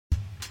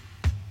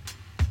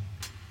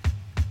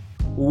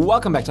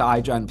Welcome back to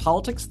iGen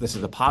Politics. This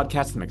is a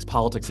podcast that makes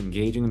politics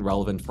engaging and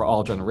relevant for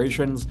all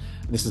generations.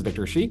 This is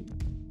Victor Shi.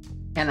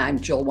 And I'm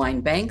Jill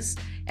Wine-Banks.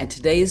 And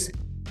today's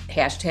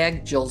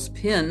hashtag Jill's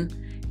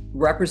Pin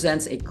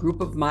represents a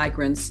group of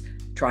migrants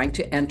trying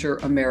to enter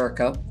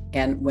America.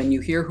 And when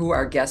you hear who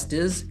our guest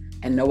is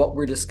and know what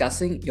we're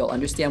discussing, you'll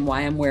understand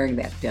why I'm wearing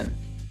that pin.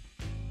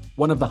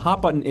 One of the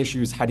hot button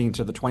issues heading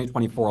into the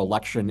 2024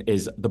 election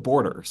is the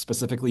border,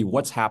 specifically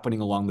what's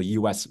happening along the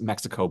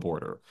U.S.-Mexico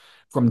border.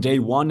 From day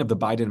one of the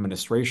Biden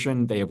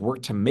administration, they have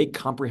worked to make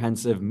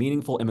comprehensive,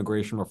 meaningful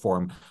immigration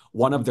reform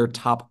one of their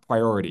top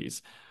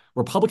priorities.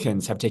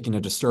 Republicans have taken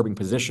a disturbing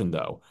position,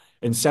 though.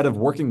 Instead of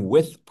working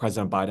with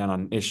President Biden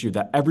on an issue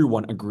that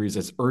everyone agrees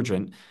is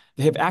urgent,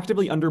 they have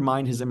actively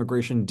undermined his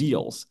immigration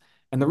deals.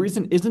 And the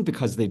reason isn't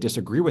because they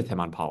disagree with him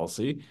on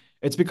policy.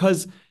 It's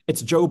because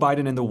it's Joe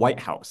Biden in the White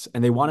House,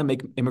 and they want to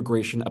make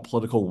immigration a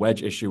political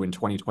wedge issue in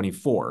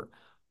 2024.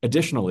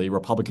 Additionally,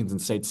 Republicans in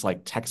states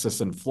like Texas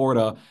and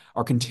Florida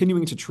are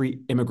continuing to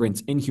treat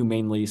immigrants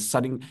inhumanely,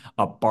 setting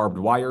up barbed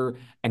wire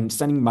and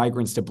sending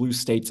migrants to blue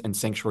states and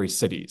sanctuary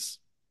cities.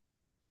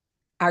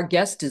 Our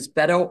guest is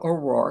Beto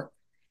O'Rourke,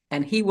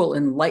 and he will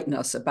enlighten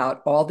us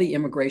about all the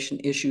immigration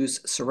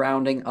issues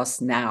surrounding us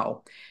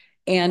now,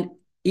 and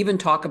even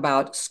talk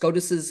about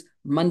SCOTUS's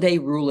Monday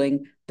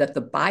ruling that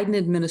the Biden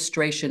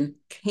administration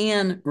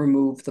can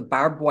remove the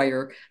barbed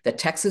wire that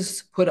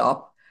Texas put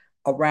up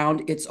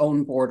around its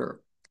own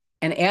border.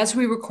 And as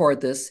we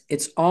record this,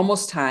 it's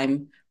almost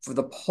time for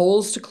the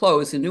polls to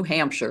close in New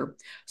Hampshire,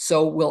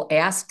 so we'll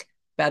ask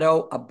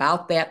Beto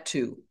about that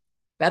too.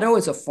 Beto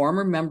is a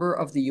former member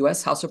of the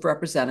U.S. House of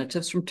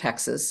Representatives from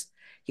Texas.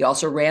 He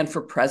also ran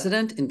for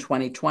president in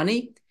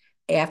 2020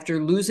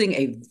 after losing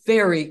a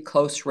very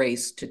close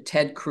race to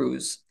Ted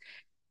Cruz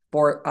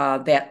for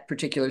that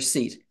particular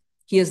seat.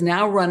 He is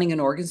now running an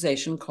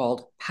organization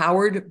called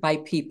Powered by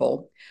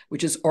People,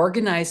 which is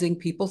organizing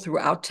people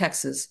throughout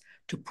Texas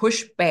to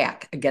push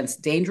back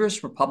against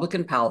dangerous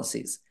Republican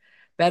policies.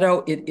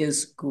 Beto, it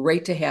is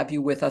great to have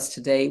you with us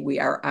today. We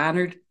are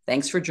honored.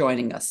 Thanks for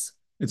joining us.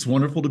 It's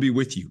wonderful to be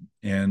with you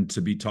and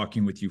to be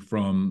talking with you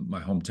from my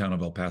hometown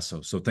of El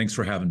Paso. So thanks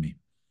for having me.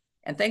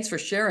 And thanks for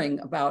sharing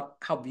about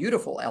how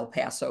beautiful El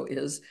Paso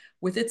is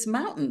with its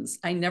mountains.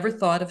 I never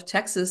thought of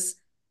Texas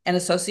and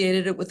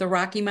associated it with the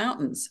Rocky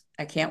Mountains.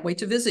 I can't wait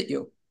to visit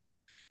you.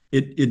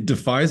 It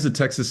defies the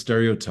Texas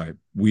stereotype.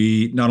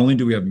 Not only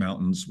do we have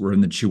mountains, we're in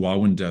the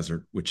Chihuahuan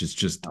Desert, which is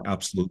just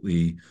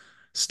absolutely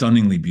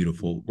stunningly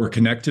beautiful. We're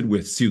connected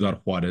with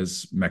Ciudad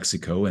Juarez,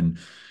 Mexico, and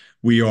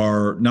we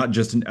are not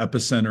just an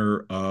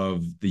epicenter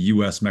of the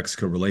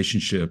U.S.-Mexico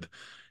relationship.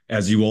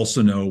 As you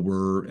also know,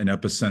 we're an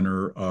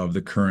epicenter of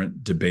the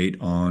current debate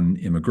on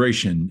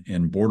immigration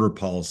and border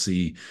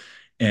policy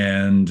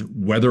and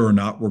whether or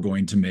not we're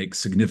going to make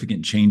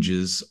significant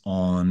changes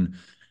on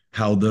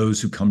how those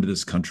who come to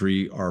this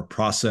country are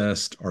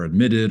processed, are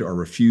admitted, are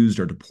refused,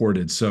 are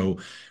deported. So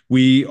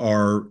we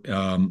are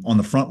on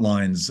the front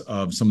lines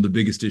of some of the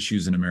biggest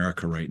issues in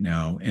America right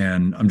now.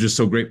 And I'm just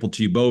so grateful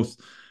to you both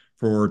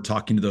for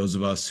talking to those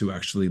of us who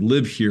actually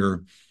live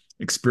here,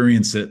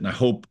 experience it, and I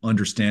hope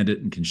understand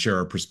it and can share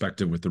our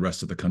perspective with the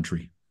rest of the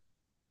country.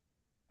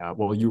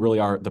 Well, you really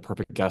are the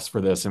perfect guest for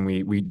this, and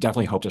we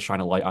definitely hope to shine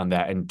a light on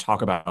that and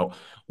talk about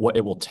what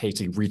it will take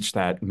to reach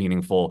that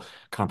meaningful,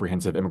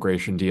 comprehensive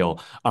immigration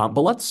deal.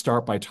 But let's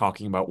start by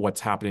talking about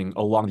what's happening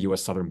along the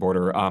U.S. southern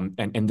border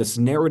and this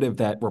narrative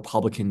that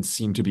Republicans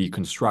seem to be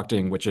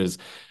constructing, which is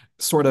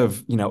sort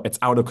of, it's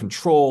out of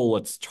control,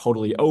 it's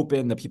totally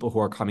open, the people who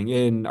are coming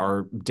in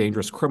are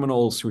dangerous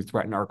criminals who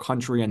threaten our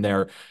country, and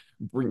they're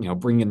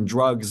bring in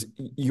drugs.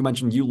 You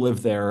mentioned you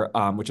live there,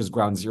 which is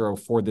ground zero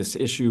for this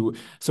issue.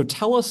 So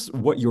tell us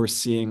what you're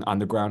seeing on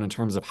the ground in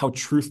terms of how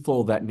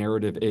truthful that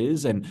narrative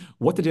is and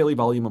what the daily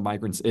volume of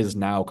migrants is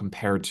now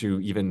compared to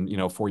even,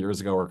 4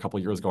 years ago or a couple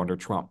of years ago under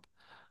Trump.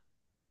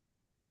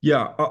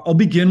 Yeah, I'll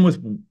begin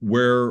with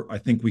where I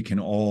think we can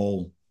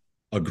all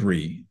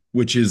agree,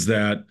 which is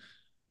that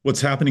what's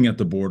happening at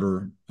the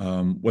border,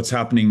 what's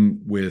happening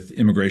with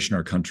immigration in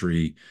our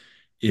country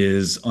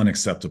is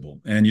unacceptable.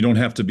 And you don't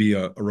have to be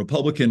a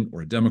Republican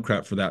or a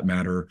Democrat for that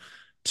matter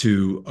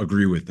to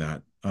agree with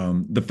that.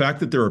 The fact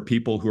that there are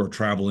people who are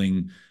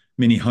traveling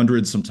many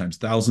hundreds, sometimes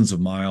thousands of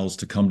miles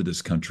to come to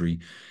this country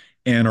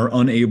and are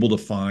unable to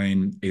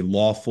find a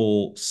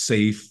lawful,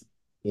 safe,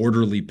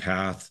 orderly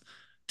path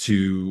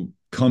to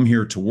come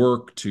here to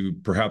work, to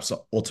perhaps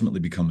ultimately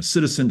become a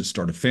citizen, to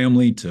start a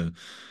family, to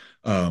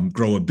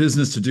grow a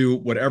business, to do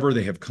whatever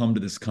they have come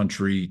to this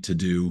country to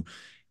do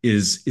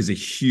is a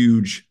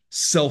huge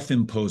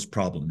self-imposed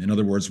problem. In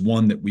other words,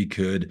 one that we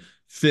could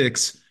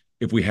fix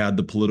if we had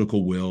the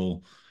political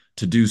will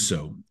to do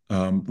so.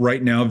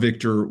 Right now,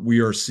 Victor,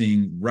 we are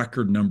seeing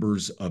record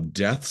numbers of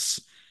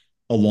deaths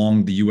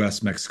along the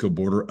U.S.-Mexico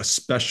border,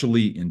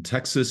 especially in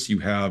Texas. You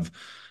have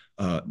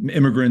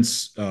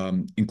immigrants,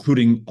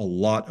 including a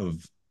lot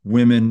of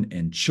women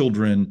and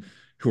children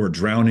who are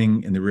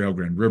drowning in the Rio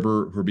Grande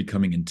River, who are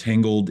becoming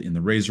entangled in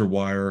the razor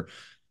wire,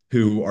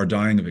 who are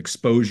dying of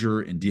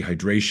exposure and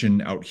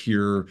dehydration out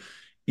here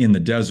in the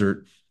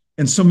desert.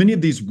 And so many of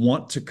these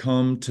want to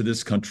come to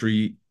this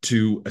country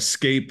to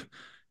escape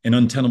an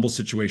untenable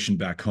situation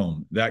back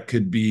home. That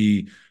could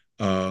be,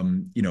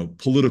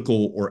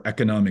 political or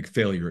economic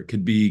failure. It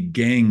could be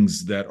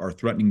gangs that are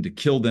threatening to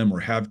kill them or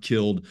have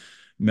killed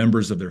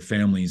members of their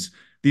families.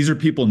 These are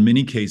people in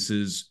many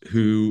cases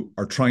who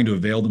are trying to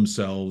avail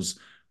themselves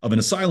of an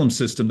asylum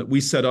system that we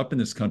set up in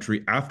this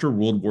country after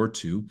World War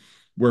II,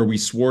 where we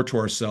swore to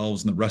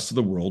ourselves and the rest of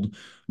the world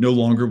no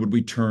longer would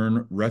we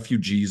turn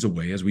refugees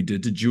away, as we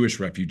did to Jewish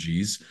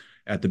refugees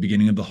at the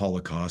beginning of the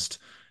Holocaust,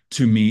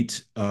 to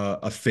meet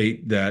a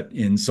fate that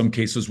in some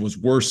cases was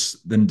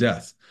worse than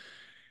death.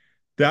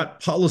 That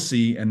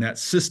policy and that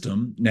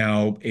system,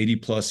 now 80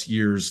 plus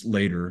years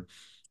later,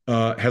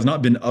 has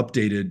not been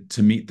updated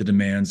to meet the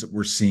demands that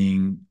we're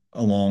seeing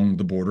along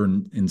the border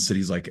in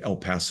cities like El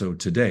Paso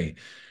today.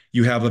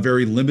 You have a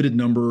very limited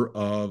number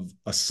of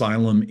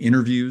asylum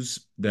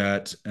interviews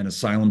that an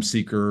asylum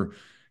seeker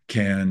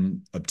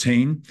can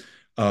obtain.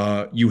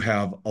 You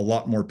have a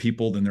lot more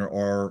people than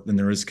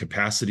there is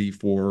capacity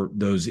for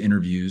those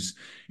interviews.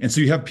 And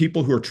so you have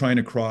people who are trying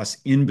to cross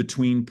in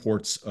between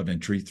ports of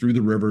entry, through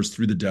the rivers,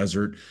 through the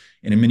desert,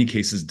 and in many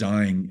cases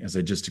dying, as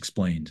I just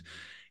explained.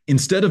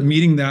 Instead of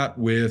meeting that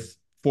with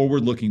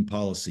forward-looking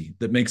policy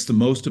that makes the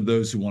most of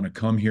those who want to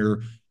come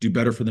here, do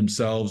better for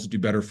themselves, do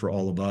better for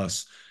all of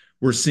us,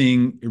 we're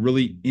seeing a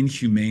really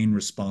inhumane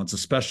response,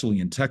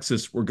 especially in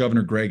Texas, where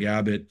Governor Greg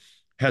Abbott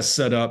has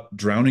set up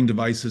drowning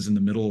devices in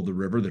the middle of the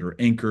river that are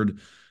anchored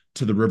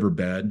to the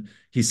riverbed.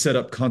 He set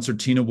up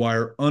concertina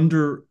wire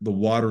under the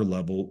water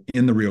level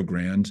in the Rio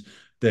Grande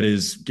that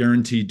is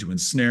guaranteed to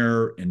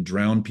ensnare and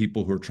drown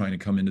people who are trying to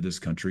come into this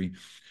country.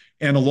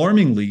 And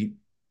alarmingly,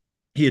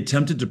 he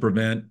attempted to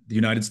prevent the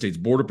United States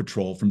Border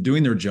Patrol from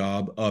doing their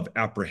job of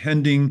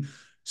apprehending,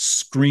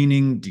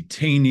 screening,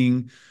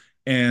 detaining,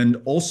 and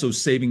also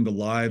saving the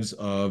lives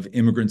of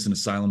immigrants and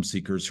asylum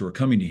seekers who are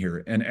coming to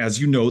here. And as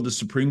you know, the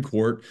Supreme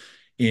Court,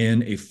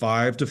 in a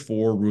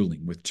 5-4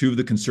 ruling, with 2 of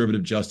the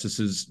conservative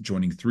justices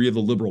joining 3 of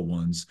the liberal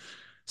ones,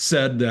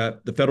 said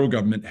that the federal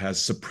government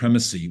has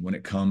supremacy when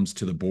it comes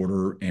to the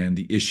border and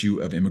the issue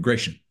of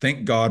immigration.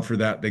 Thank God for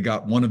that. They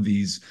got one of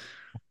these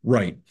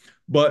right.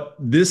 But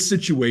this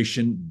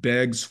situation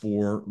begs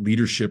for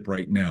leadership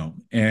right now.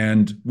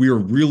 And we are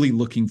really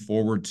looking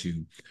forward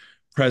to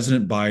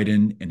President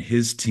Biden and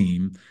his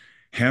team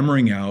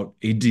hammering out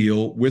a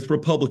deal with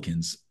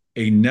Republicans,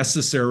 a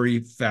necessary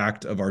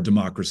fact of our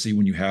democracy.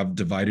 When you have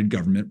divided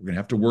government, we're going to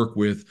have to work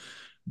with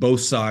both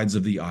sides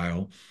of the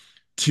aisle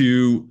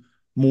to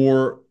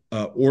more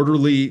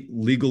orderly,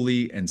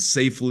 legally, and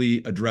safely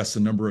address a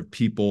number of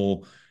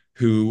people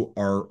who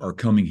are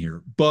coming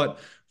here. But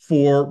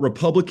for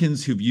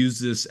Republicans who've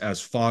used this as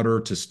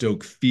fodder to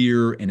stoke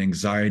fear and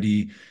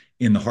anxiety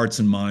in the hearts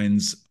and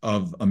minds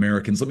of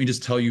Americans, let me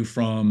just tell you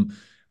from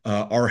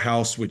our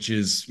house, which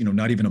is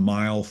not even a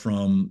mile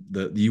from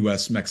the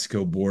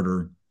U.S.-Mexico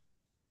border,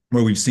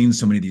 where we've seen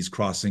so many of these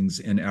crossings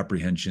and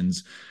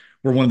apprehensions.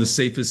 We're one of the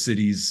safest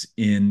cities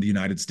in the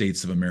United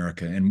States of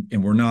America,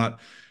 and we're not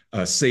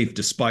safe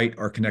despite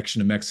our connection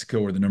to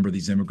Mexico or the number of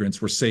these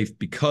immigrants. We're safe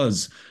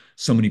because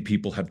so many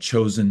people have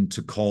chosen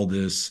to call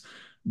this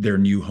their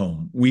new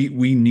home.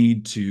 We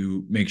need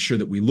to make sure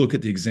that we look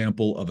at the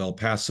example of El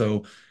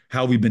Paso,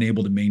 how we've been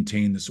able to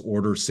maintain this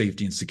order,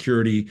 safety, and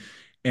security,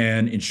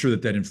 and ensure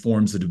that that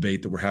informs the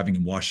debate that we're having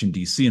in Washington,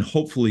 D.C., and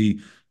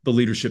hopefully the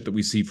leadership that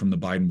we see from the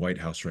Biden White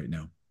House right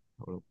now.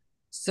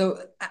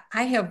 So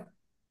I have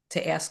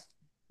to ask,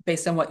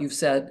 based on what you've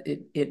said,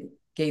 it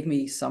gave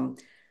me some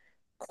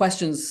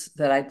questions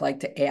that I'd like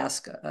to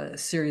ask, a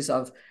series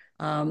of.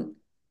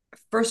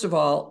 First of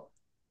all,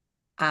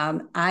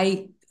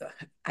 I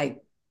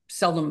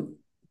seldom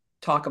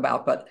talk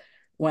about, but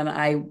when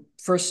I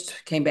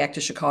first came back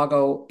to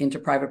Chicago into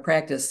private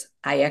practice,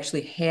 I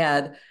actually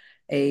had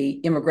a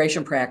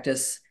immigration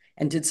practice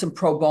and did some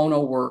pro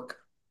bono work.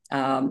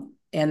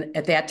 And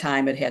at that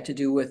time, it had to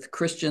do with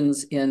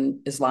Christians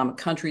in Islamic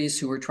countries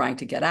who were trying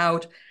to get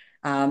out.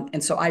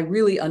 And so I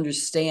really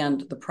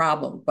understand the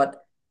problem.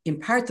 But in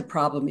part, the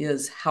problem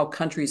is how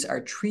countries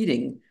are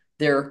treating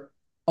their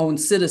own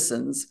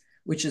citizens,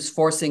 which is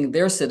forcing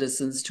their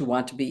citizens to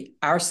want to be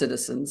our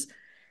citizens.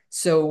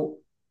 So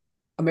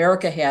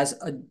America has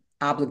an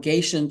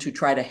obligation to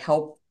try to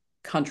help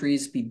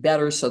countries be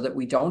better so that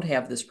we don't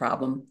have this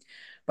problem.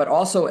 But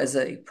also, as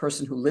a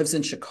person who lives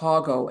in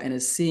Chicago and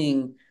is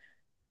seeing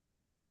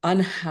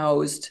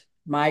unhoused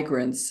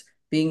migrants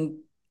being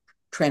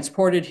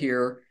transported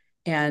here,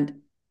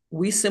 and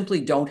we simply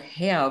don't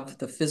have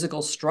the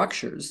physical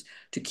structures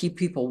to keep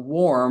people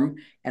warm.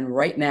 And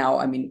right now,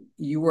 I mean,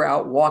 you were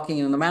out walking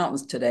in the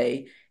mountains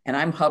today, and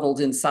I'm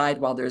huddled inside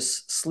while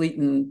there's sleet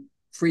and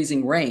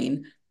freezing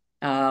rain,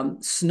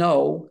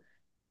 snow.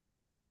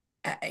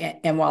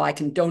 And while I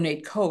can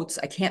donate coats,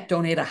 I can't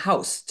donate a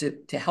house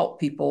to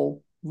help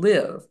people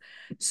live.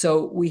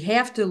 So we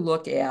have to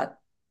look at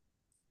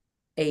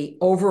a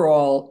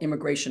overall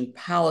immigration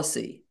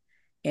policy.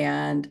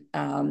 And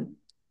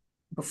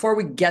before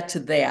we get to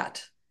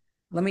that,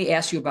 let me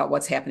ask you about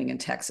what's happening in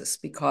Texas,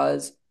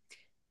 because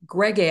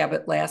Greg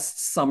Abbott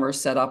last summer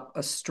set up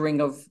a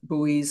string of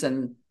buoys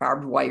and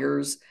barbed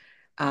wires.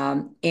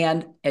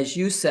 And as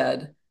you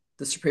said,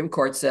 the Supreme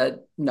Court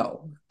said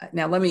no.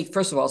 Now, let me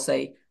first of all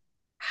say,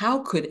 how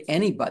could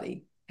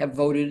anybody have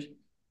voted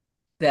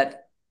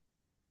that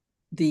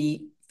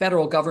the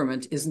federal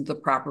government isn't the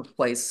proper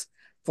place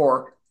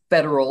for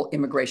federal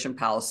immigration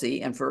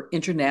policy and for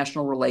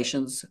international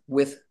relations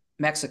with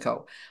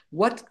Mexico?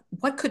 What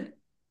could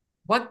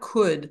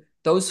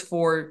those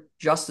four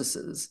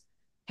justices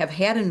have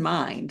had in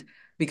mind?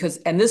 Because,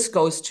 and this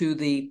goes to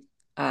the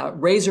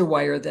razor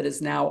wire that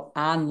is now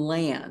on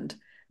land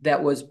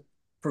that was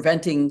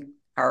preventing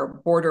our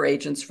border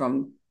agents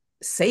from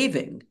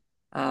saving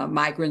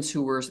migrants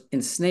who were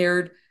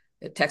ensnared.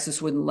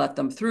 Texas wouldn't let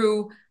them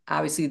through.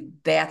 Obviously,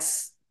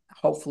 that's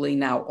hopefully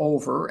now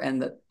over,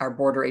 and that our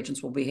border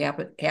agents will be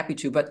happy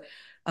to. But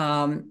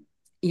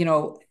you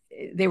know,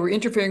 they were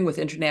interfering with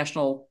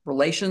international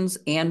relations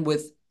and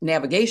with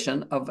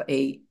navigation of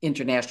a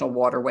international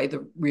waterway,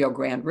 the Rio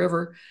Grande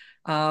River.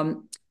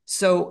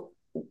 So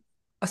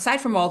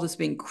aside from all this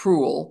being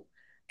cruel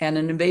and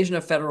an invasion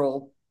of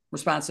federal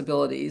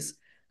responsibilities,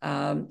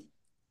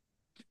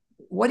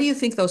 what do you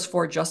think those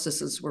four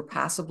justices were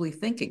possibly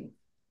thinking?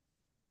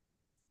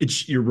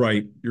 You're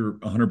right. You're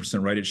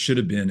 100% right. It should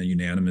have been a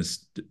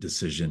unanimous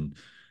decision.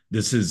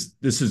 This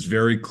is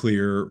very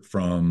clear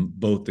from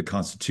both the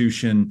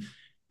Constitution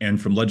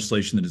and from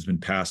legislation that has been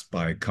passed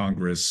by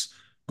Congress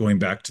going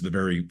back to the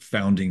very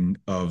founding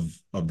of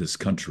this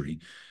country.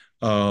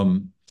 I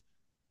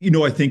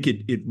think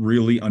it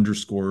really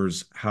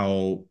underscores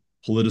how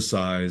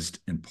politicized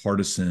and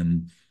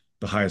partisan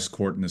the highest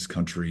court in this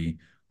country,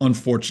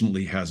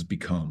 unfortunately, has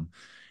become.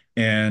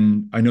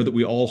 And I know that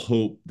we all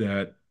hope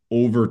that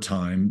over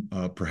time,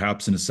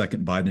 perhaps in a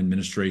second Biden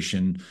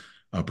administration,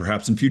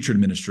 perhaps in future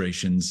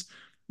administrations,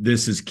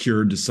 this is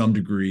cured to some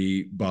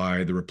degree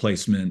by the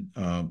replacement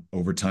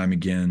over time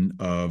again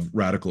of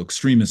radical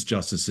extremist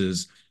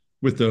justices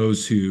with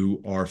those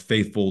who are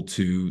faithful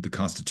to the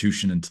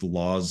Constitution and to the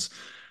laws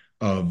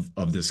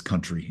of this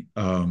country.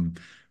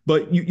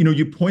 But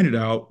you pointed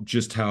out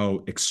just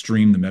how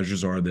extreme the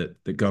measures are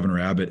that Governor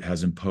Abbott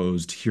has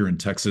imposed here in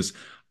Texas.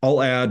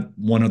 I'll add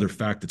one other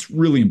fact that's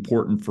really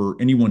important for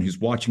anyone who's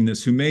watching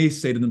this who may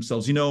say to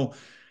themselves,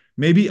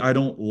 maybe I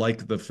don't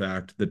like the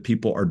fact that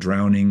people are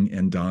drowning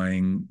and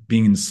dying,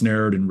 being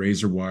ensnared in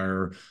razor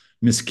wire,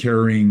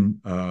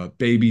 miscarrying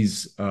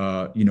babies,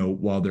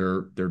 while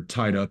they're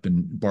tied up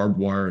in barbed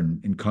wire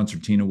and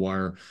concertina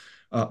wire.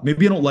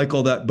 Maybe I don't like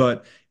all that,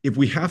 but if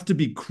we have to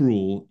be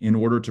cruel in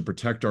order to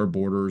protect our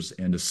borders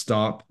and to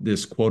stop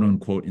this quote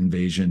unquote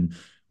invasion,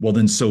 well,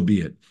 then so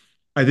be it.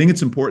 I think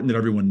it's important that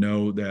everyone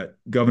know that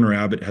Governor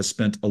Abbott has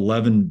spent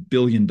 $11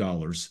 billion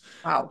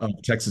Wow. of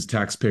Texas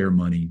taxpayer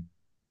money,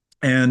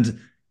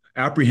 and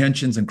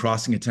apprehensions and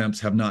crossing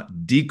attempts have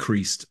not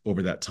decreased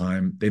over that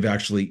time. They've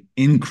actually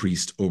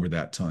increased over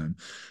that time.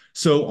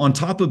 So on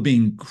top of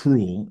being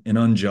cruel and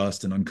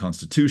unjust and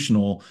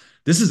unconstitutional,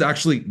 this is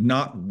actually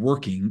not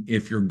working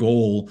if your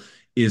goal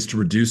is to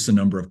reduce the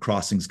number of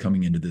crossings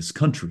coming into this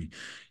country.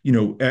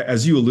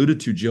 As you alluded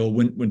to, Jill,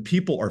 when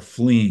people are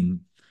fleeing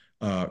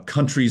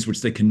countries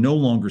which they can no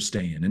longer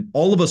stay in, and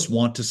all of us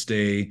want to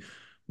stay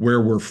where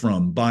we're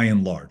from, by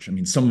and large. I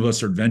mean, some of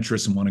us are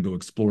adventurous and want to go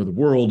explore the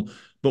world,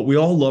 but we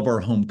all love our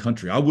home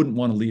country. I wouldn't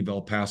want to leave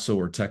El Paso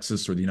or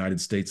Texas or the United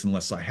States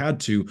unless I had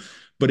to.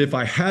 But if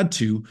I had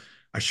to,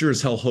 I sure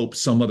as hell hope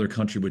some other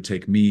country would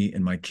take me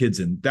and my kids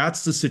in.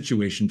 That's the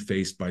situation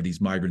faced by these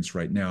migrants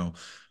right now.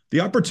 The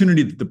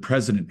opportunity that the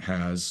president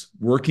has,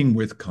 working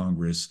with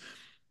Congress,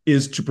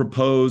 is to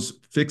propose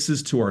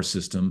fixes to our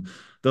system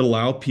that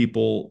allow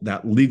people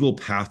that legal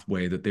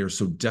pathway that they are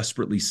so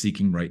desperately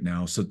seeking right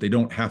now, so that they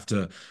don't have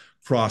to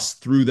cross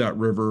through that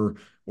river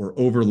or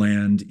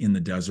overland in the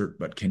desert,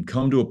 but can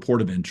come to a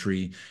port of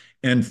entry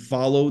and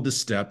follow the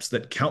steps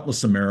that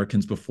countless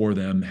Americans before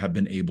them have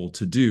been able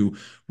to do.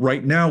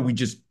 Right now, we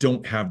just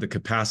don't have the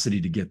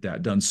capacity to get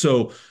that done.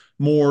 So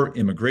more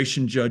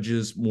immigration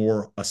judges,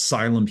 more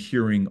asylum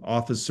hearing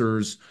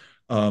officers,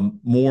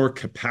 more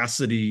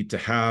capacity to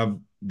have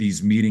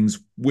these meetings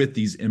with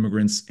these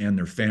immigrants and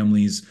their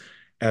families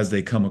as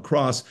they come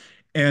across.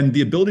 And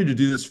the ability to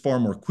do this far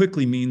more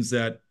quickly means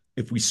that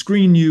if we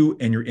screen you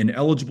and you're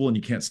ineligible and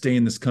you can't stay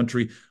in this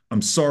country,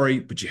 I'm sorry,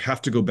 but you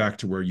have to go back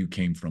to where you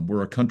came from.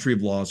 We're a country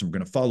of laws and we're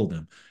going to follow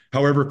them.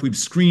 However, if we've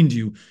screened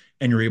you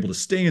and you're able to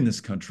stay in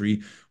this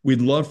country, we'd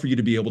love for you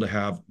to be able to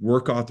have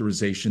work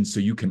authorization so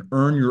you can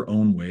earn your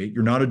own way.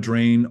 You're not a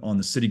drain on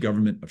the city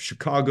government of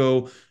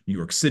Chicago, New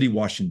York City,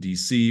 Washington,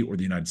 D.C., or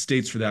the United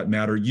States for that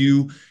matter.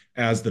 You,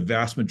 as the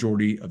vast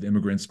majority of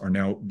immigrants are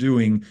now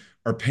doing,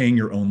 are paying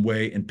your own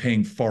way and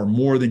paying far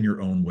more than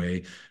your own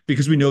way,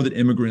 because we know that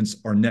immigrants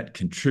are net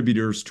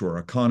contributors to our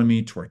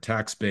economy, to our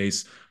tax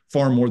base,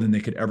 far more than they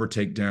could ever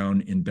take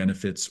down in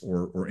benefits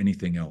or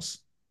anything else.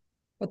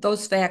 But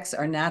those facts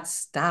are not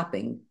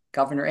stopping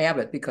Governor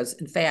Abbott, because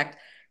in fact,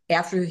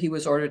 after he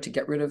was ordered to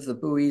get rid of the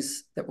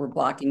buoys that were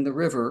blocking the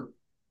river,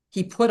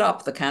 he put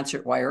up the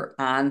concert wire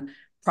on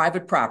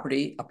private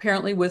property,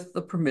 apparently with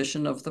the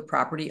permission of the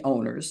property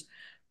owners,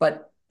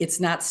 but it's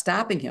not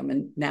stopping him.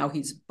 And now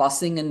he's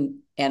busing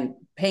and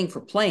paying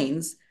for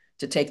planes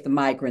to take the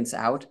migrants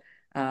out.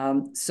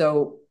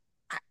 So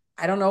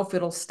I don't know if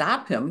it'll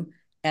stop him.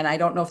 And I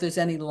don't know if there's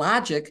any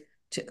logic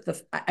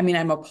I mean,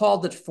 I'm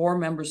appalled that 4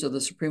 members of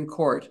the Supreme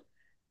Court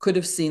could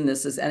have seen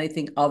this as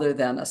anything other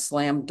than a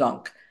slam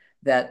dunk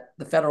that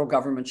the federal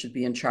government should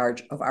be in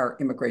charge of our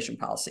immigration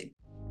policy.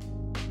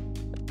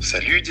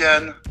 Salut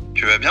Diane,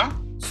 tu vas bien?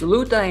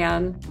 Salut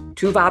Diane,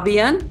 tu vas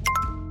bien?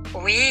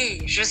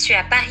 Oui, je suis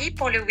à Paris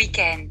pour le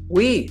week-end.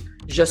 Oui,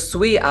 je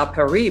suis à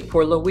Paris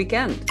pour le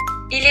week-end.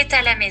 Il est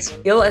à la maison.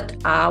 Il est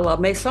à la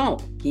maison.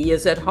 He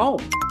is at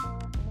home.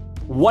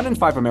 1 in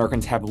 5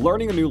 Americans have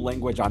learning a new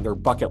language on their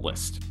bucket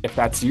list. If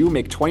that's you,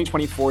 make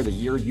 2024 the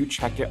year you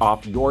check it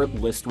off your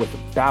list with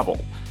Babbel.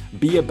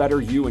 Be a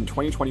better you in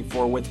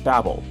 2024 with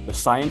Babbel, the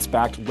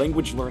science-backed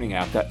language learning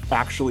app that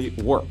actually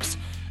works.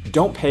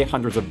 Don't pay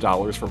hundreds of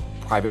dollars for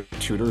private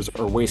tutors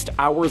or waste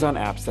hours on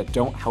apps that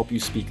don't help you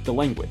speak the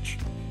language.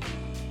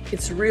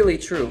 It's really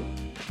true.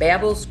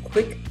 Babbel's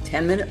quick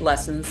 10-minute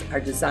lessons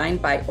are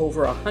designed by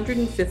over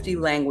 150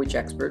 language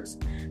experts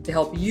to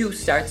help you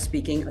start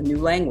speaking a new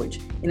language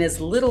in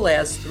as little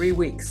as 3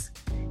 weeks.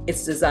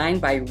 It's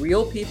designed by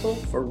real people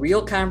for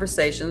real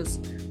conversations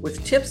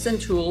with tips and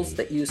tools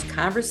that use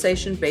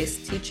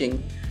conversation-based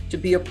teaching to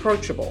be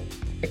approachable,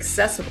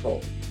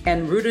 accessible,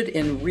 and rooted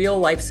in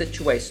real-life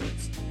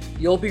situations.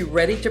 You'll be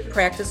ready to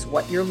practice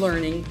what you're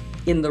learning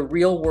in the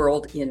real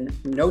world in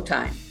no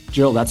time.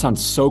 Jill, that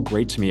sounds so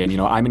great to me.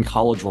 And, I'm in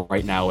college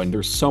right now, and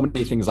there's so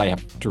many things I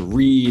have to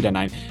read, and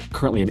I'm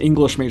currently an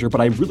English major, but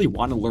I really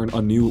want to learn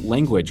a new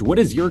language. What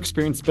has your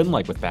experience been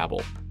like with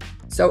Babbel?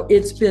 So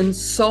it's been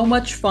so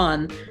much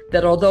fun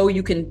that although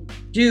you can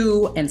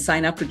do and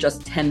sign up for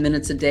just 10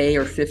 minutes a day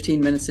or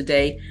 15 minutes a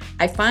day,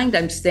 I find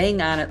I'm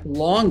staying on it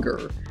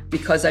longer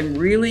because I'm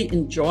really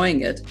enjoying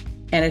it.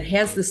 And it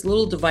has this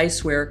little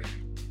device where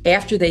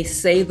after they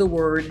say the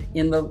word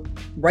in the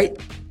right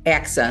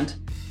accent,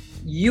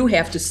 you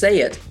have to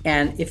say it.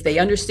 And if they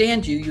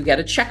understand you, you get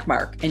a check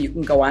mark and you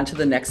can go on to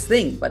the next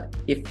thing. But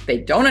if they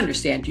don't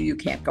understand you, you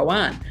can't go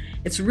on.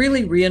 It's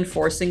really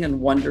reinforcing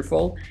and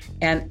wonderful.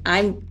 And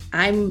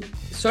I'm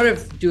sort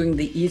of doing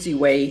the easy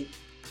way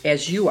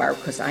as you are,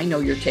 because I know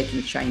you're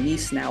taking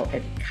Chinese now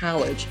at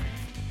college.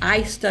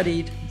 I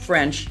studied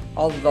French,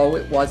 although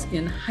it was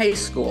in high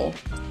school.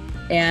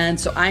 And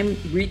so I'm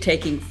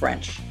retaking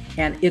French.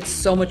 And it's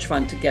so much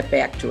fun to get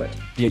back to it.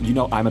 Yeah,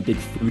 I'm a big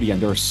foodie,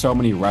 and there are so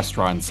many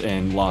restaurants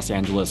in Los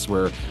Angeles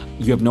where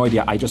you have no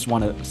idea. I just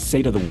want to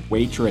say to the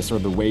waitress or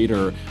the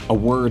waiter a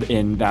word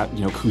in that,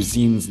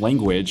 cuisine's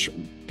language,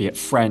 be it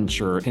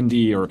French or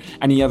Hindi or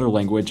any other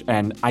language,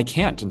 and I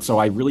can't. And so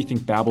I really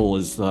think Babbel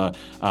is the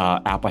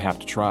app I have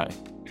to try.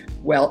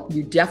 Well,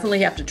 you definitely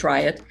have to try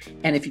it.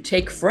 And if you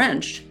take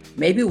French,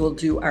 maybe we'll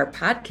do our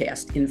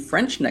podcast in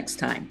French next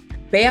time.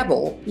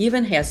 Babbel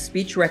even has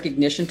speech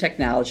recognition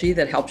technology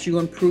that helps you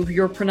improve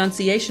your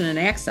pronunciation and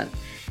accent.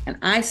 And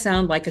I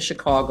sound like a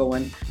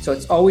Chicagoan, so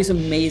it's always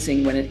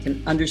amazing when it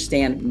can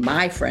understand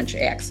my French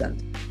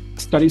accent.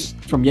 Studies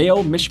from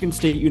Yale, Michigan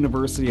State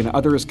University, and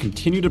others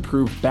continue to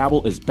prove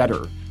Babbel is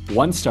better.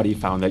 One study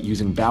found that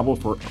using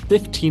Babbel for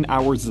 15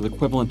 hours is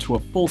equivalent to a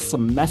full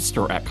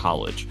semester at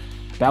college.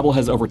 Babbel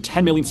has over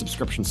 10 million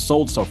subscriptions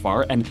sold so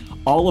far, and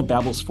all of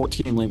Babbel's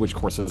 14 language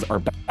courses are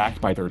backed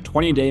by their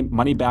 20-day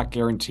money-back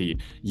guarantee.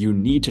 You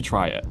need to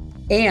try it.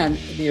 And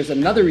there's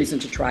another reason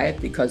to try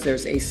it, because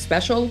there's a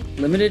special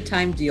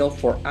limited-time deal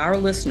for our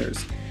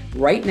listeners.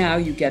 Right now,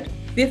 you get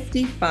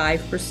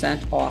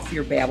 55% off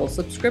your Babbel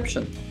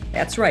subscription.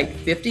 That's right,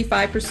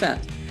 55%.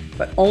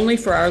 But only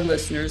for our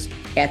listeners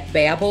at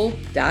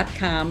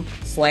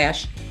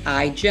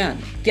babbel.com/iGen.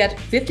 Get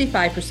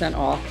 55%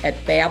 off at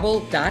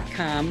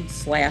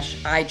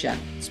babbel.com/iGen,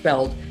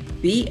 spelled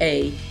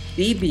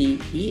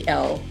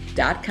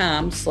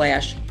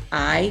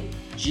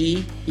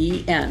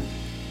BABBEL.com/IGEN.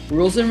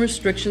 Rules and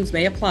restrictions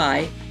may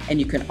apply, and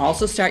you can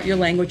also start your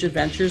language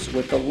adventures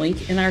with the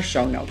link in our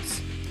show notes.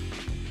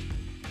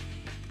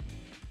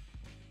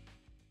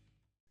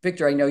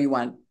 Victor, I know you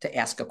want to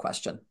ask a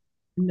question.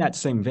 In that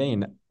same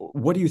vein,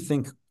 what do you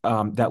think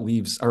that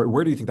leaves, or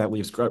where do you think that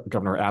leaves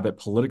Governor Abbott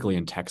politically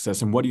in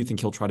Texas? And what do you think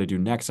he'll try to do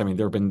next? I mean,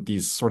 there have been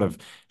these sort of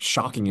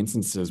shocking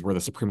instances where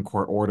the Supreme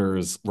Court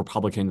orders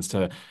Republicans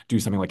to do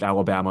something like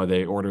Alabama.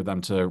 They order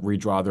them to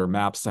redraw their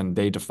maps and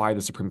they defy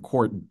the Supreme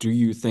Court. Do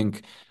you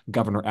think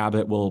Governor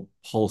Abbott will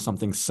pull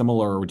something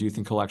similar, or do you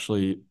think he'll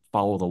actually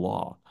follow the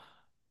law?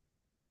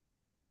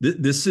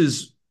 This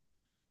is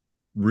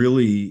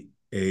really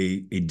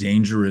a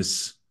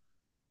dangerous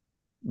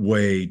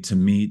way to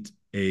meet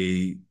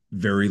a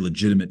very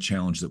legitimate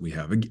challenge that we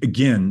have.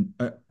 Again,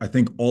 I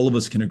think all of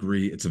us can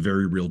agree it's a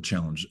very real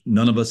challenge.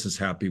 None of us is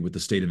happy with the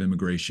state of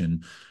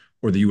immigration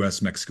or the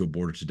U.S.-Mexico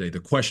border today. The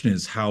question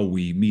is how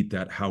we meet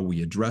that, how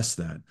we address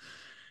that.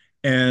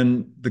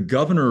 And the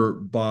governor,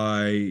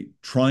 by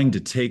trying to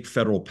take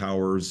federal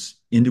powers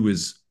into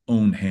his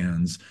own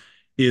hands,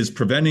 is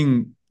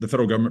preventing the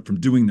federal government from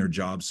doing their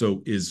job.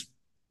 So is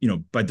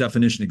by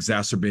definition,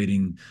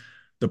 exacerbating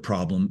the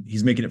problem.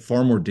 He's making it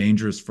far more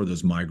dangerous for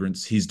those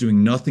migrants. He's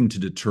doing nothing to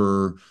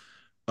deter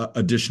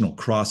additional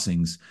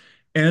crossings.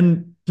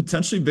 And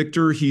potentially,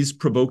 Victor, he's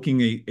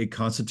provoking a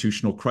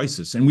constitutional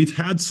crisis. And we've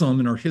had some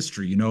in our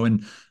history,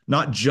 and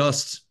not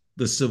just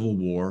the Civil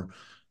War,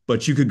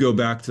 but you could go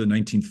back to the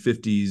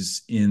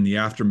 1950s in the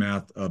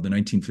aftermath of the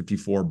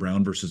 1954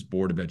 Brown versus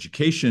Board of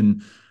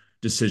Education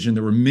decision.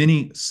 There were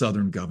many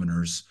Southern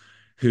governors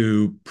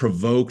who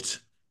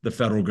provoked the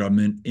federal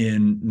government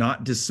in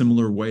not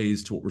dissimilar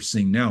ways to what we're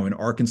seeing now. In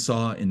Arkansas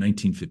in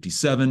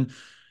 1957,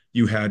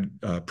 you had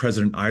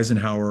President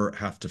Eisenhower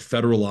have to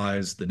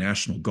federalize the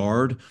National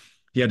Guard.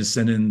 He had to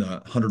send in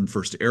the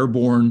 101st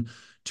Airborne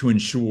to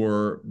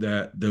ensure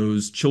that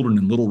those children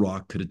in Little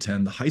Rock could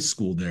attend the high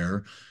school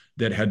there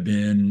that had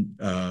been,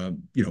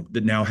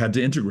 that now had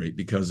to integrate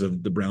because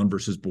of the Brown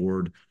versus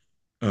Board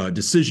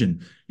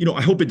decision.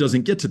 I hope it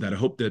doesn't get to that. I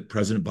hope that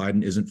President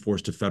Biden isn't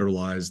forced to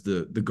federalize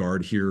the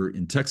Guard here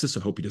in Texas. I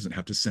hope he doesn't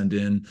have to send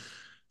in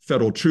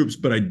federal troops,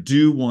 but I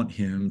do want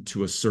him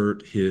to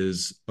assert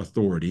his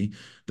authority,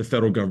 the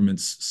federal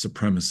government's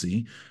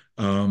supremacy,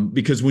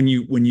 because when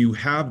you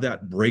have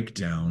that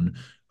breakdown,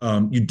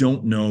 you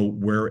don't know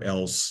where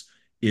else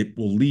it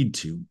will lead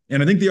to.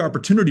 And I think the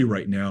opportunity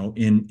right now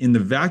in the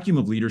vacuum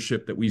of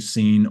leadership that we've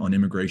seen on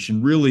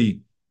immigration,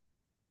 really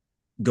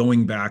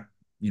going back,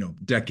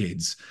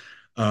 decades,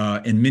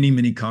 and many,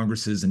 many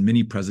Congresses and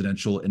many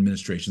presidential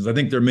administrations. I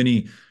think there are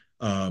many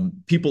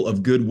people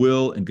of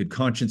goodwill and good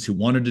conscience who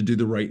wanted to do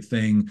the right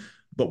thing,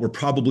 but were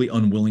probably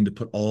unwilling to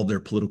put all of their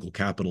political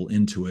capital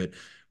into it.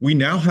 We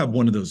now have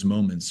one of those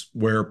moments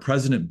where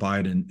President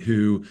Biden,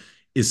 who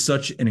is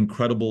such an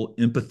incredible,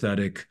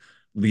 empathetic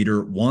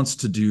leader, wants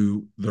to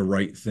do the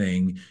right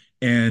thing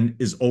and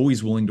is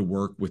always willing to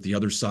work with the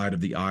other side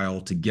of the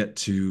aisle to get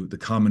to the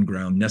common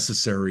ground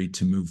necessary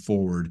to move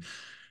forward.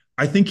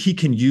 I think he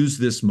can use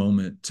this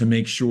moment to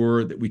make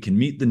sure that we can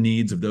meet the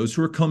needs of those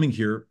who are coming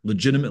here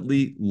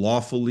legitimately,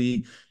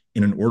 lawfully,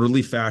 in an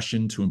orderly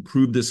fashion to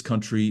improve this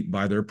country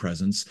by their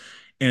presence,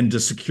 and to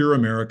secure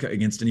America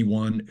against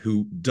anyone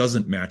who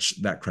doesn't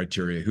match that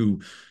criteria,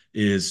 who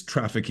is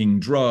trafficking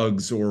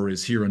drugs or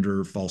is here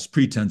under false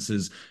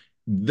pretenses.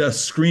 The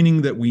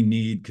screening that we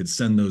need could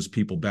send those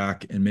people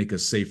back and make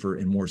us safer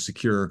and more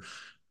secure.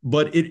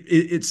 But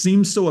it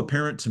seems so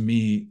apparent to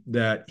me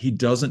that he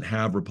doesn't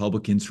have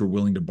Republicans who are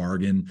willing to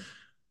bargain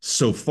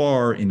so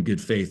far in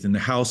good faith. In the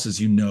House, as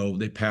you know,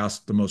 they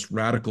passed the most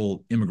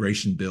radical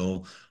immigration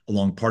bill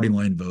along party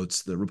line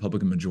votes. The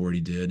Republican majority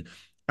did.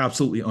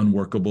 Absolutely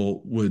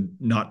unworkable, would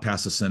not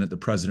pass the Senate. The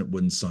president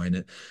wouldn't sign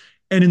it.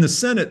 And in the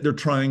Senate, they're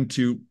trying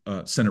to,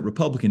 Senate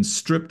Republicans,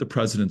 strip the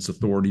president's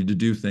authority to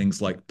do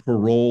things like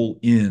parole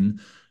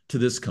in to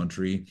this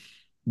country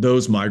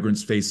those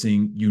migrants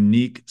facing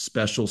unique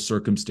special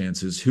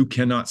circumstances who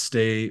cannot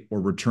stay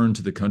or return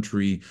to the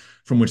country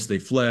from which they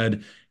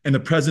fled. And the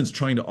president's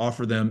trying to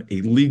offer them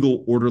a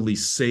legal, orderly,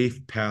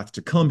 safe path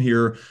to come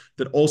here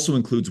that also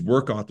includes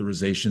work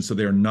authorization so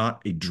they are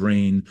not a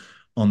drain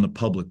on the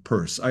public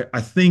purse. I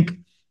think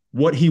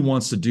what he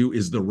wants to do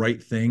is the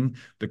right thing.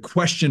 The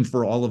question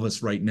for all of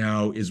us right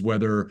now is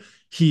whether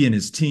he and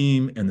his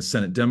team and the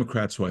Senate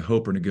Democrats, who I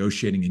hope are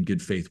negotiating in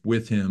good faith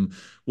with him,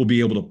 will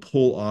be able to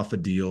pull off a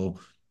deal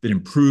that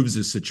improves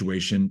this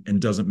situation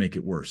and doesn't make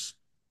it worse.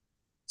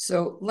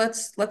 So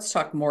let's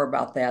talk more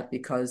about that,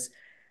 because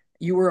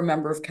you were a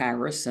member of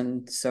Congress,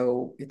 and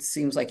so it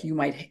seems like you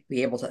might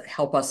be able to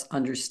help us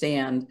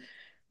understand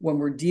when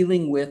we're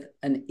dealing with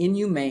an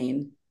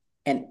inhumane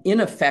and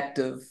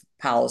ineffective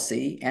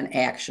policy and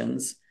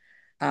actions.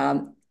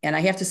 And I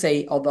have to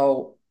say,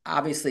 although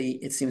obviously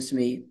it seems to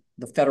me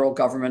the federal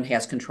government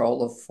has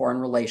control of foreign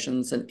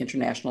relations and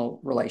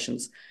international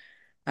relations,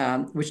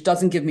 which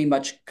doesn't give me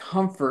much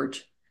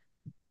comfort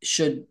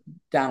should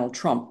Donald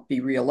Trump be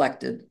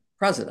reelected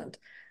president.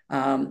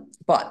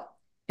 But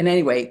in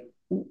any way,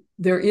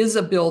 there is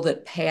a bill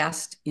that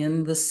passed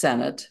in the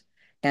Senate,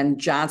 and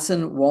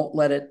Johnson won't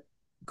let it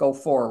go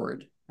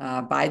forward.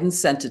 Biden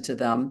sent it to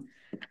them.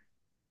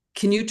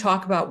 Can you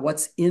talk about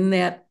what's in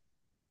that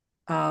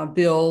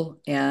bill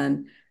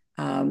and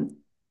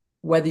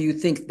whether you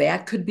think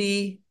that could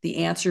be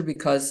the answer?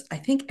 Because I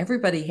think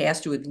everybody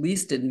has to at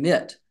least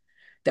admit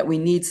that we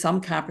need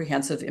some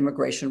comprehensive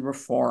immigration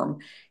reform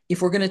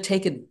if we're going to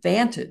take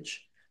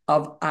advantage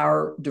of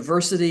our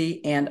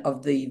diversity and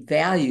of the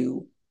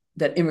value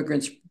that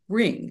immigrants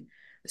bring.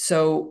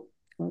 So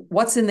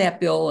what's in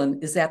that bill,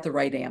 and is that the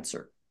right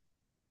answer?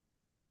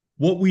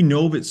 What we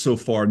know of it so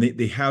far, and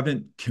they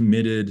haven't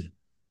committed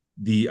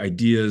the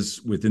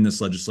ideas within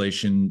this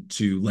legislation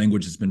to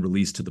language that's been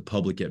released to the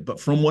public yet, but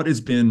from what has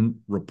been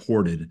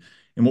reported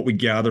and what we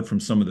gathered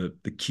from some of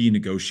the key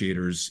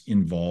negotiators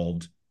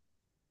involved,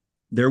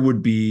 there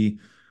would be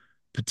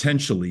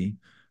potentially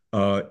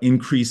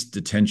increased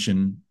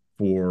detention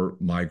for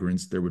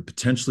migrants. There would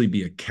potentially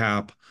be a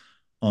cap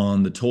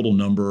on the total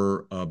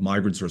number of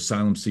migrants or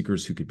asylum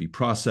seekers who could be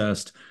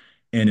processed.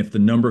 And if the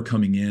number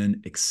coming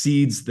in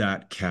exceeds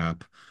that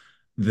cap,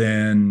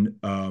 then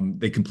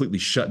they completely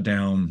shut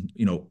down,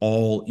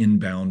 all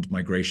inbound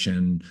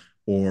migration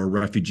or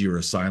refugee or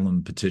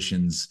asylum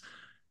petitions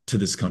to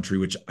this country,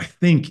 which I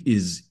think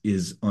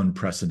is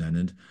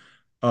unprecedented.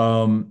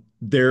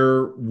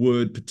 There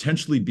would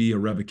potentially be a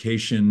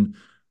revocation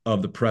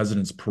of the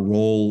president's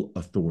parole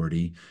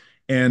authority.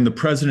 And the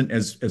president,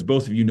 as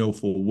both of you know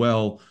full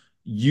well,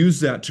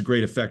 used that to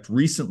great effect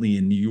recently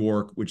in New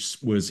York, which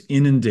was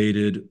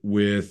inundated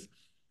with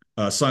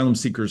asylum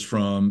seekers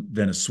from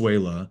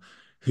Venezuela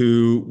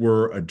who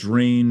were a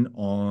drain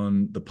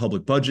on the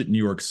public budget in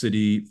New York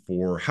City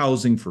for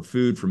housing, for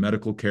food, for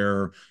medical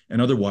care,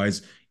 and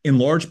otherwise, in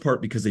large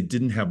part because they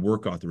didn't have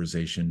work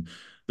authorization.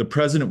 The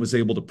president was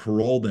able to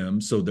parole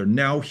them, so they're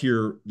now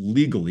here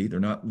legally.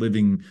 They're not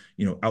living,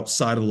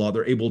 outside of the law.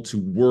 They're able to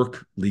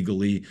work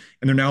legally,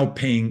 and they're now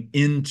paying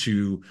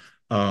into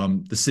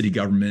the city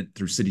government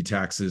through city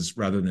taxes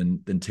rather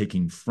than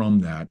taking from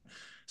that.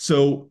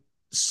 So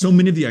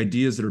many of the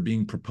ideas that are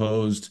being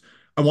proposed,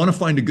 I want to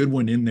find a good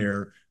one in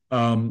there,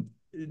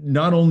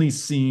 not only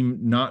seem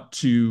not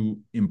to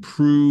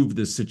improve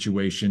the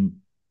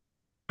situation,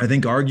 I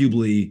think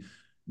arguably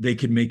they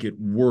could make it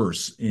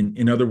worse.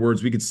 In other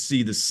words, we could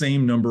see the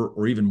same number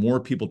or even more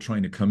people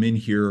trying to come in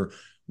here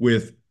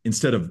with,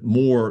 instead of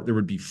more, there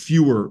would be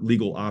fewer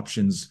legal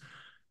options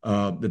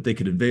that they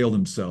could avail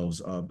themselves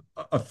of.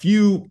 A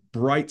few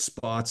bright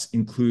spots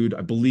include,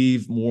 I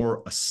believe,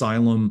 more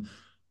asylum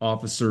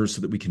officers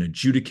so that we can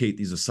adjudicate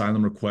these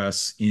asylum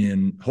requests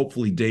in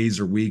hopefully days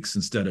or weeks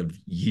instead of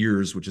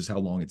years, which is how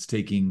long it's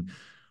taking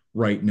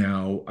right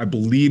now. I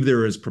believe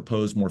there is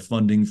proposed more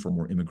funding for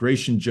more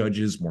immigration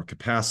judges, more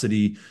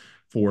capacity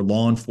for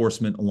law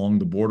enforcement along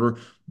the border.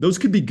 Those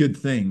could be good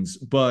things,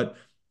 but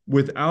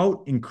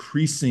without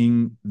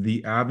increasing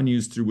the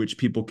avenues through which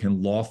people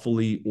can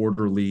lawfully,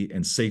 orderly,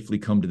 and safely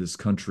come to this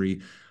country,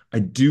 I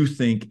do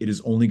think it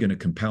is only going to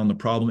compound the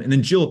problem. And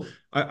then, Jill,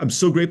 I'm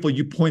so grateful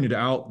you pointed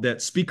out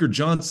that Speaker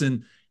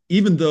Johnson,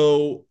 even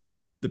though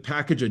the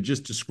package I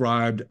just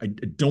described, I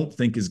don't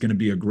think is going to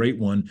be a great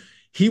one,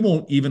 he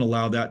won't even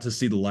allow that to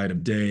see the light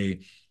of day.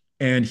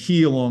 And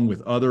he, along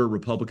with other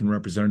Republican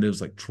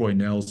representatives like Troy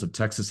Nehls of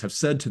Texas, have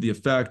said to the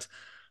effect,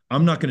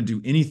 I'm not going to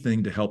do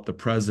anything to help the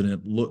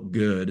president look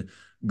good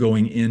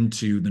going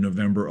into the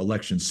November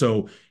election.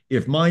 So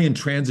if my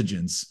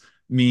intransigence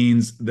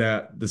means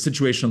that the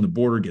situation on the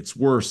border gets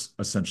worse,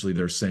 essentially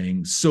they're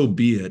saying, so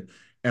be it,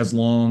 as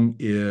long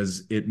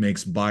as it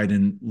makes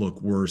Biden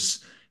look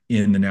worse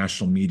in the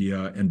national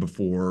media and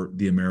before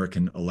the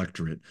American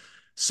electorate.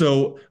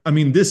 So, I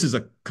mean, this is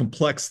a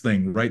complex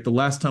thing, right? The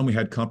last time we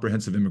had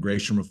comprehensive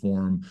immigration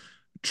reform,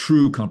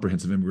 true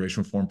comprehensive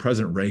immigration reform,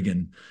 President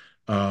Reagan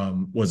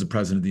was the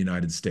president of the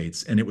United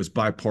States, and it was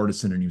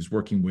bipartisan, and he was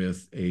working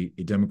with a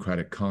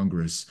Democratic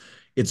Congress.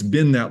 It's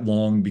been that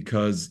long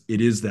because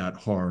it is that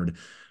hard.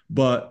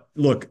 But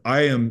look,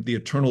 I am the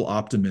eternal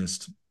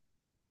optimist,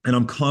 and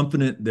I'm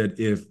confident that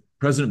if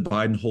President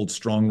Biden holds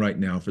strong right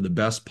now for the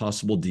best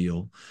possible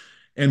deal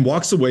and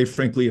walks away,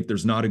 frankly, if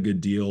there's not a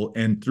good deal,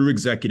 and through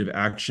executive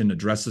action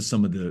addresses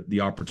some of the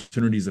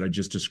opportunities that I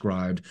just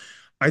described,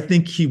 I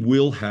think he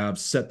will have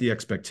set the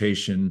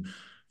expectation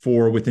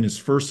for within his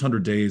first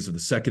 100 days of the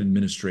second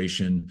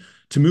administration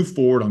to move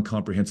forward on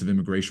comprehensive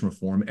immigration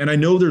reform. And I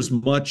know there's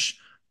much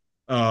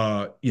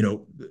about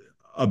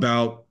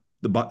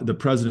the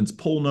president's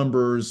poll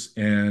numbers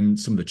and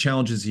some of the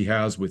challenges he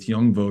has with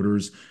young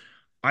voters.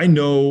 I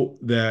know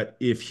that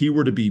if he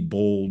were to be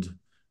bold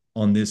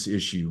on this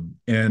issue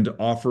and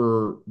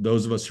offer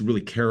those of us who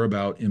really care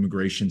about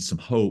immigration some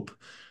hope,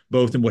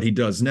 both in what he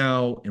does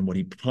now and what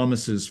he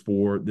promises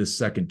for this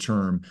second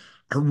term,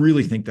 I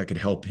really think that could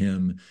help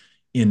him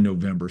in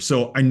November.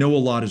 So I know a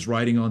lot is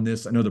riding on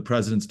this. I know the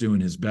president's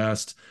doing his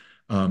best,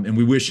 and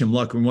we wish him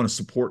luck. We want to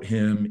support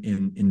him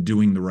in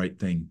doing the right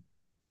thing.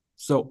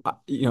 So,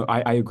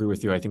 I agree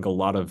with you. I think a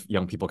lot of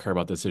young people care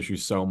about this issue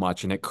so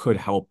much, and it could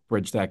help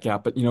bridge that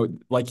gap. But,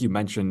 like you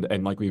mentioned,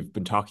 and like we've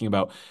been talking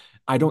about,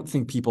 I don't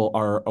think people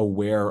are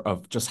aware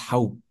of just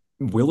how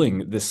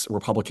willing this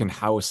Republican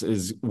House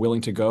is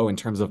willing to go in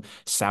terms of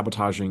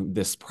sabotaging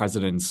this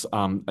president's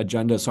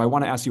agenda. So I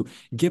want to ask you,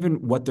 given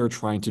what they're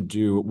trying to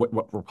do,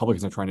 what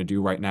Republicans are trying to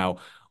do right now,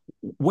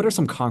 what are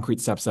some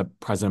concrete steps that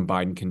President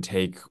Biden can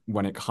take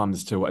when it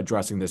comes to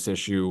addressing this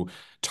issue,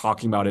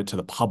 talking about it to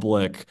the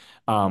public?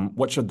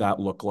 What should that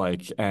look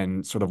like?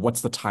 And sort of what's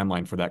the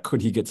timeline for that?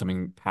 Could he get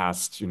something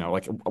passed?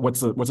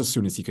 What's as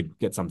soon as he could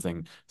get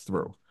something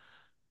through?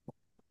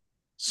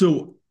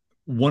 So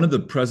one of the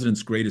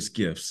president's greatest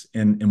gifts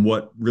and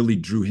what really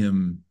drew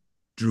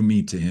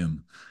me to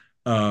him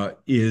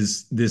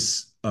is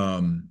this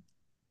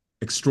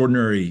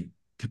extraordinary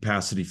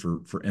capacity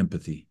for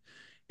empathy.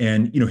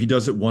 And, he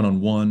does it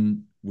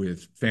one-on-one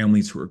with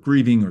families who are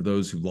grieving or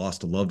those who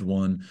lost a loved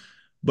one.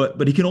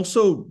 But he can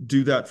also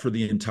do that for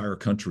the entire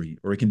country,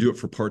 or he can do it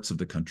for parts of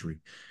the country.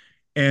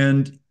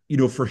 And,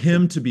 for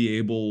him to be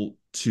able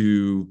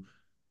to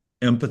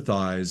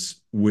empathize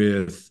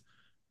with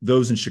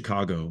those in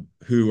Chicago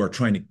who are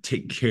trying to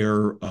take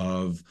care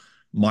of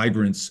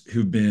migrants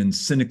who've been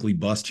cynically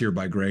bussed here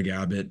by Greg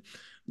Abbott,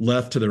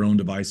 left to their own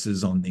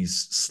devices on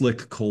these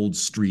slick, cold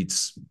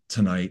streets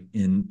tonight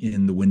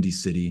in the Windy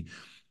City.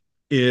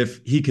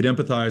 If he could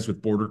empathize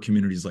with border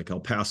communities like El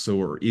Paso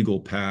or Eagle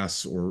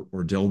Pass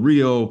or Del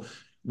Rio,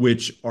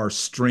 which are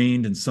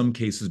strained in some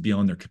cases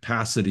beyond their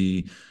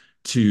capacity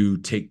to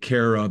take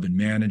care of and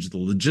manage the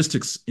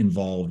logistics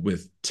involved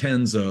with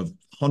tens of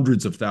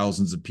hundreds of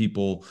thousands of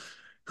people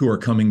who are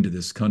coming to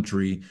this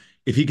country.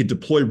 If he could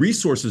deploy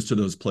resources to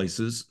those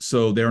places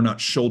so they're not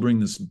shouldering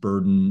this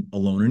burden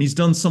alone, and he's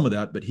done some of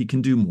that, but he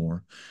can do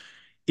more.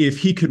 If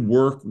he could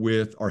work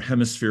with our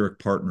hemispheric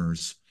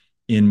partners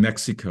in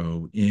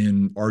Mexico,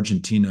 in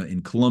Argentina,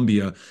 in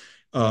Colombia,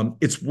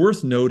 it's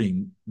worth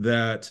noting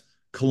that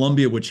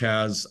Colombia, which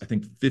has, I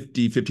think,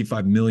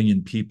 55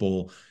 million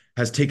people,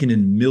 has taken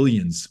in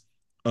millions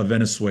of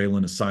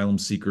Venezuelan asylum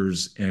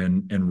seekers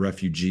and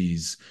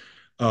refugees.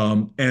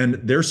 And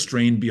they're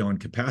strained beyond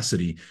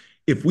capacity.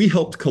 If we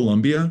helped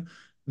Colombia,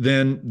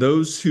 then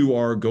those who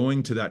are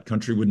going to that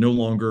country would no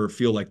longer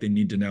feel like they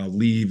need to now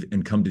leave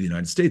and come to the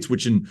United States,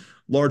 which in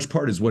large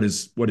part is what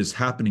is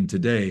happening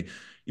today.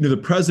 You know, the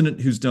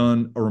president, who's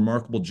done a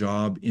remarkable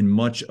job in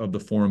much of the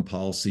foreign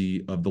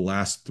policy of the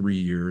last 3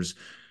 years,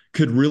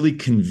 could really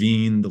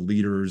convene the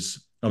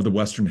leaders of the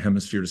Western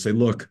Hemisphere to say,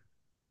 look,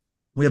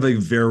 we have a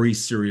very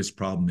serious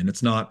problem, and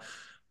it's not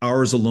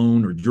ours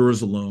alone or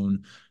yours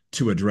alone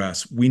to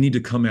address. We need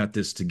to come at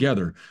this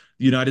together.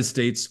 The United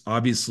States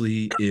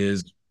obviously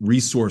is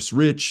resource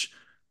rich.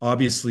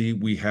 Obviously,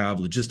 we have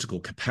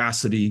logistical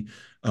capacity.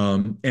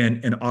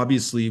 And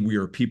obviously, we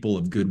are people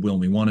of goodwill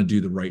and we want to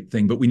do the right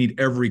thing. But we need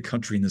every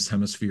country in this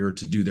hemisphere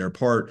to do their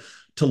part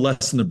to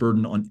lessen the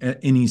burden on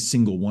any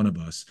single one of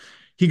us.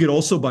 He could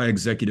also, by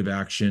executive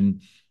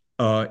action,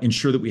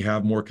 ensure that we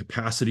have more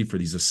capacity for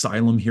these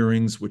asylum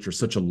hearings, which are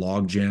such a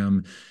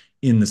logjam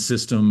in the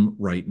system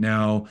right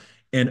now,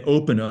 and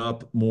open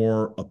up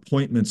more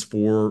appointments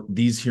for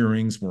these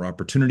hearings, more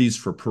opportunities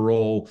for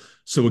parole.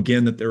 So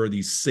again, that there are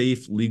these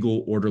safe,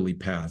 legal, orderly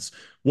paths.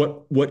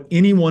 What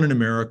anyone in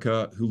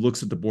America who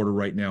looks at the border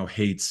right now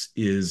hates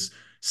is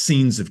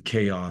scenes of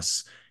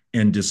chaos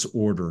and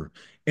disorder.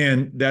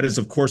 And that is,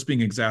 of course,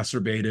 being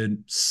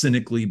exacerbated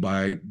cynically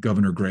by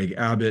Governor Greg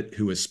Abbott,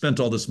 who has spent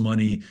all this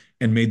money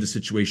and made the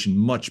situation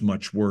much,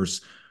 much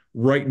worse.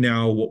 Right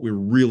now, what we're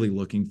really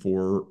looking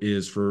for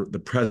is for the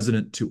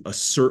president to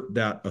assert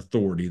that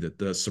authority that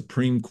the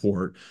Supreme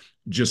Court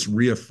just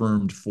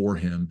reaffirmed for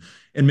him,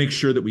 and make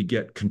sure that we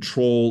get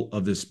control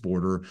of this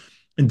border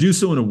and do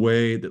so in a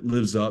way that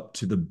lives up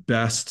to the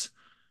best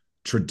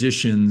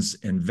traditions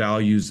and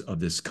values of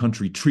this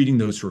country, treating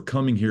those who are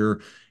coming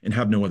here and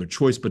have no other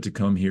choice but to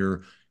come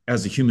here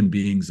as the human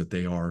beings that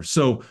they are.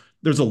 So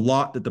there's a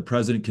lot that the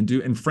president can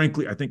do. And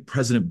frankly, I think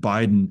President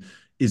Biden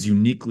is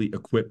uniquely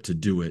equipped to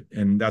do it.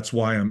 And that's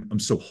why I'm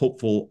so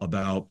hopeful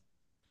about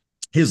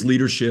his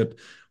leadership,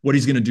 what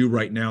he's going to do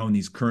right now in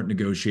these current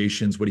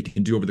negotiations, what he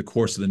can do over the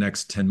course of the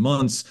next 10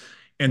 months,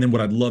 and then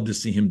what I'd love to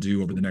see him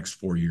do over the next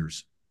 4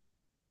 years.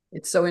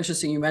 It's so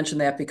interesting you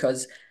mentioned that,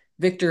 because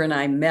Victor and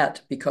I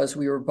met because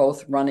we were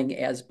both running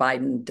as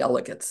Biden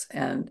delegates,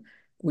 and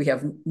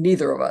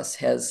neither of us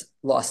has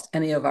lost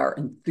any of our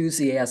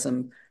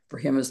enthusiasm for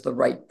him as the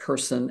right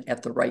person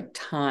at the right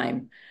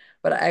time.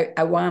 But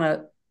I want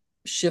to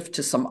shift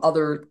to some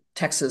other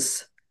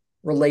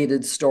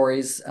Texas-related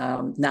stories,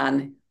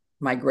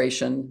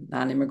 non-migration,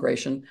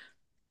 non-immigration,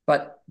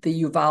 but the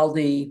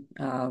Uvalde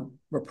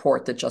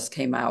report that just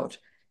came out.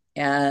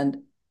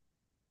 And,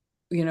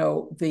 you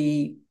know,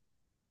 the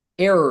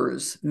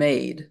errors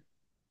made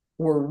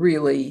were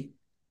really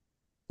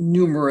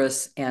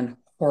numerous and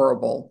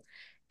horrible.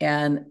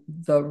 And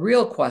the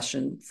real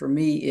question for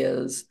me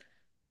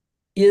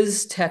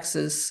is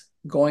Texas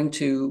going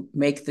to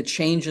make the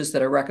changes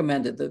that are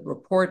recommended? The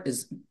report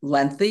is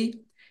lengthy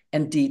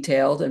and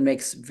detailed and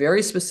makes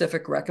very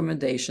specific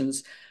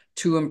recommendations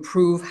to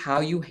improve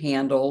how you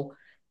handle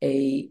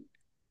a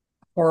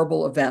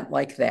horrible event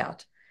like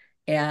that.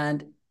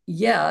 And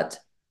yet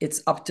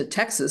it's up to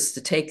Texas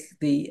to take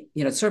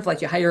it's sort of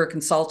like you hire a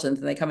consultant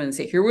and they come in and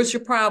say, here was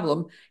your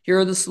problem, here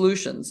are the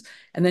solutions.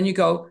 And then you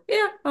go,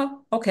 yeah,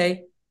 oh,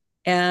 okay.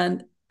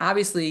 And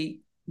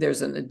obviously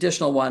there's an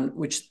additional one,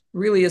 which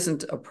really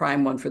isn't a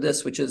prime one for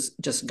this, which is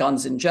just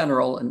guns in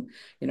general. And,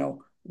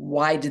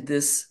 why did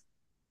this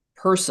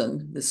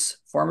person, this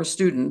former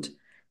student,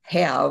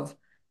 have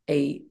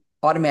a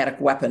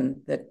automatic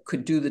weapon that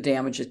could do the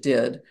damage it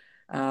did?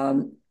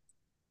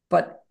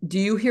 But do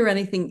you hear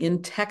anything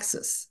in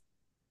Texas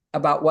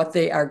about what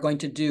they are going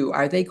to do?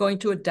 Are they going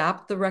to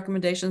adopt the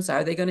recommendations?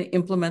 Are they going to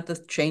implement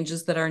the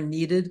changes that are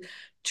needed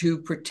to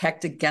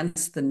protect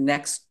against the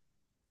next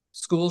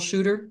school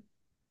shooter?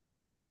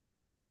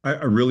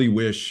 I really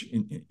wish,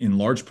 in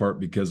large part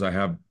because I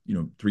have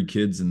 3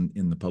 kids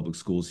in the public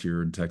schools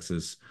here in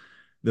Texas,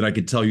 that I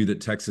could tell you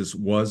that Texas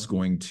was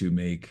going to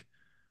make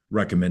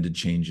recommended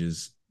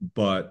changes.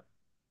 But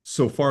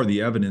so far,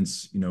 the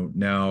evidence,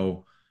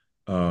 now,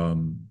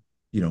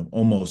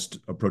 almost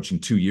approaching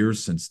 2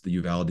 years since the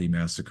Uvalde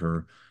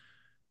massacre,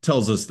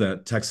 tells us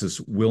that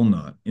Texas will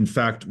not. In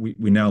fact, we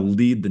now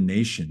lead the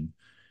nation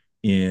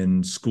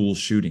in school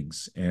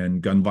shootings,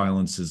 and gun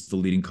violence is the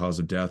leading cause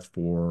of death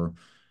for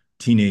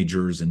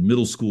teenagers and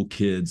middle school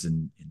kids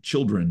and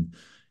children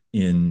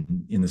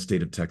in the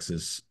state of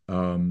Texas.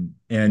 And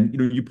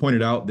you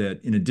pointed out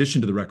that in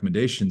addition to the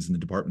recommendations in the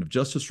Department of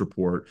Justice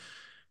report,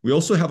 we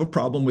also have a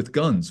problem with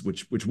guns,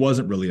 which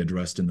wasn't really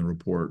addressed in the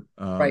report,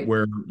 Right.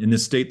 where in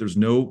this state there's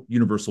no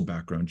universal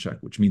background check,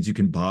 which means you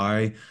can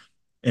buy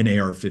an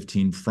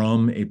AR-15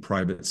 from a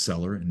private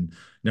seller and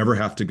never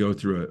have to go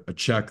through a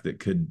check that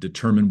could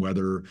determine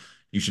whether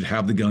you should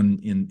have the gun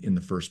in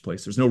the first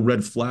place. There's no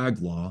red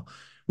flag law,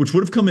 which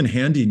would have come in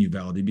handy in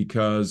Uvalde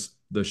because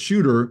the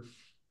shooter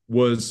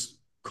was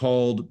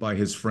called by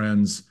his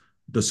friends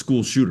the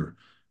school shooter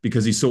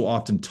because he so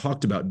often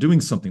talked about doing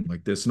something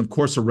like this. And of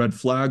course, a red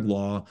flag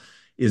law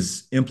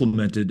is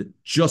implemented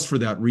just for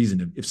that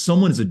reason. If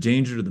someone is a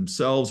danger to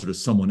themselves or to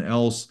someone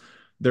else,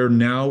 there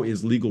now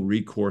is legal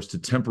recourse to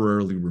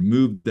temporarily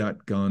remove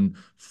that gun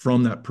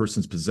from that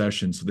person's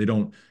possession so they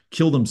don't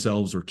kill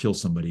themselves or kill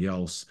somebody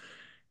else.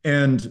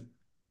 And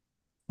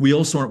we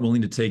also aren't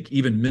willing to take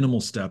even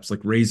minimal steps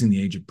like raising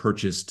the age of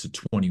purchase to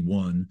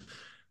 21,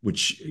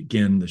 which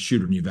again, the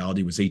shooter in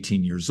Uvalde was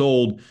 18 years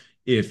old.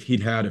 If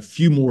he'd had a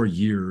few more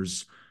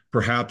years,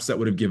 perhaps that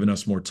would have given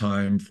us more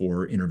time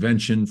for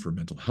intervention, for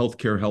mental health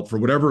care help, for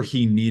whatever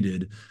he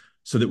needed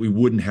so that we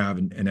wouldn't have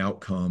an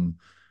outcome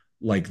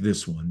like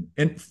this one.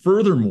 And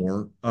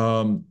furthermore,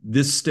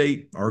 this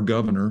state, our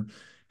governor,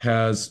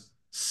 has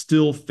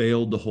still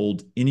failed to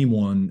hold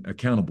anyone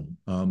accountable.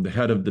 The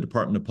head of the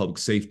Department of Public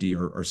Safety,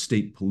 our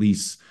state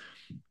police,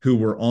 who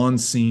were on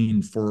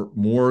scene for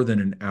more than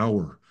an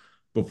hour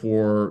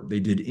before they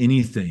did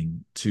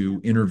anything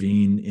to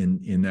intervene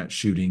in that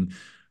shooting.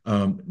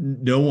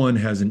 No one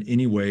has in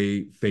any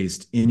way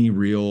faced any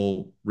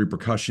real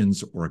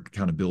repercussions or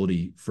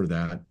accountability for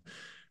that.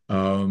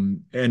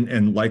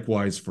 And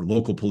likewise for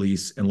local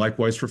police and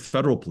likewise for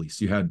federal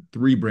police. You had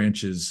three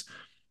branches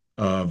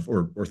of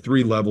or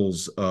three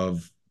levels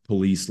of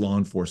police law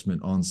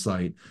enforcement on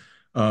site.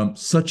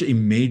 Such a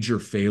major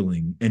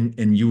failing.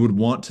 And you would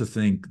want to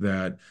think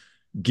that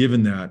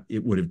given that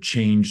it would have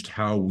changed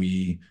how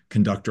we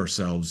conduct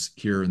ourselves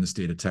here in the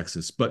state of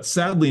Texas. But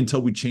sadly,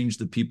 until we change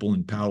the people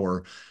in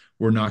power,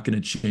 we're not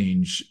going to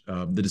change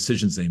the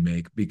decisions they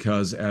make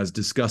because as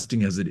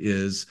disgusting as it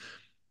is,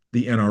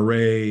 the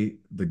NRA,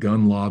 the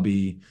gun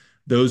lobby,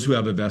 those who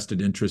have a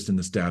vested interest in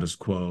the status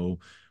quo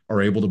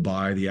are able to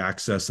buy the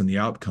access and the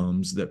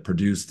outcomes that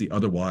produce the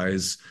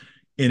otherwise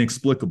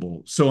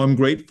inexplicable. So I'm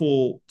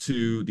grateful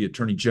to the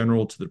Attorney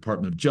General, to the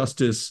Department of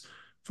Justice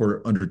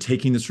for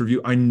undertaking this review.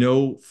 I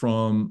know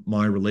from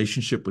my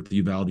relationship with the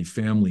Uvalde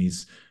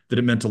families that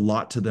it meant a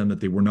lot to them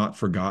that they were not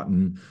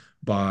forgotten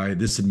by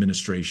this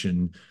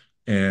administration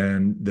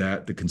and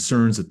that the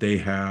concerns that they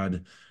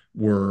had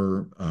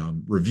were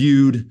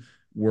reviewed,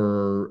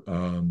 were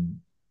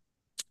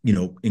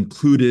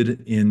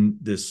included in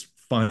this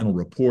final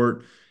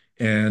report,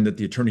 and that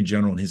the Attorney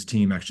General and his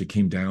team actually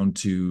came down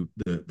to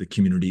the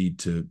community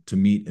to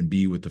meet and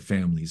be with the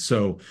families.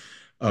 So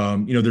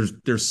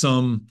there's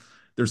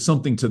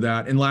something to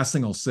that. And last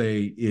thing I'll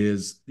say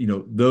is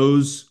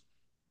those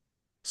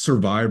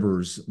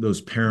survivors, those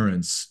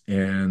parents,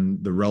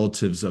 and the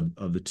relatives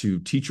of the two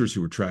teachers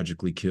who were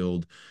tragically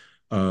killed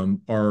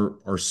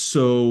are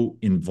so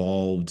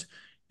involved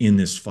in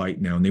this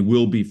fight now, and they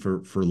will be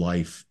for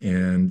life.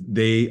 And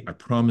they, I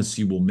promise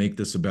you, will make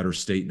this a better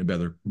state and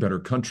a better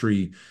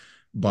country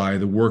by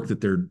the work that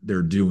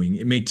they're doing.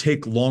 It may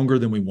take longer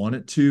than we want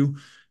it to,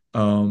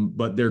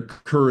 but their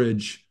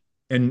courage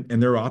and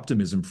their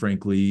optimism,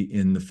 frankly,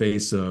 in the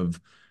face of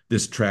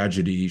this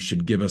tragedy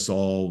should give us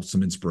all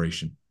some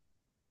inspiration.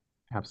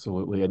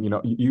 Absolutely. And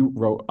you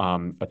wrote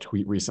a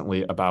tweet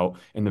recently about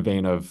in the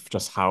vein of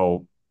just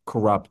how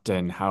corrupt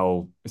and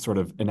how sort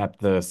of inept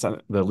the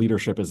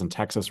leadership is in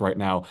Texas right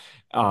now,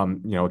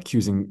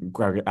 accusing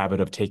Greg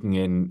Abbott of taking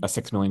in a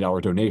 $6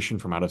 million donation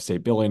from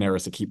out-of-state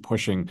billionaires to keep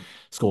pushing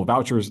school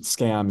vouchers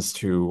scams,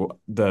 to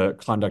the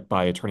conduct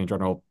by Attorney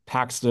General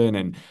Paxton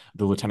and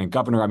the Lieutenant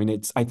Governor. I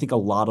mean, I think a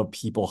lot of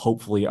people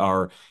hopefully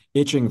are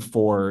itching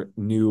for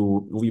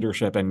new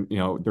leadership. And,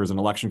 there's an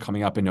election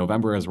coming up in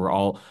November, as we're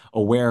all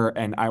aware.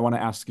 And I want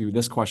to ask you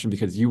this question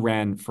because you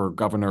ran for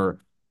governor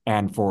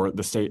and for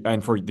the state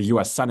and for the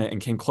U.S. Senate and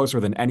came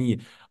closer than any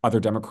other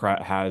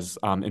Democrat has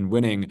in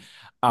winning.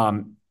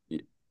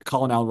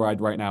 Colin Elrod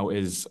right now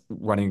is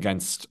running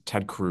against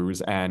Ted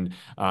Cruz, and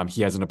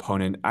he has an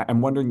opponent. I'm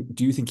wondering,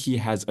 do you think he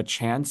has a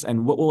chance?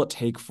 And what will it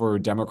take for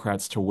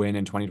Democrats to win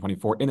in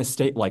 2024 in a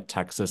state like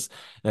Texas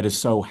that is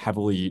so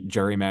heavily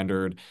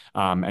gerrymandered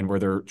and where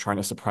they're trying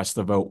to suppress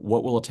the vote?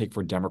 What will it take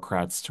for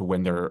Democrats to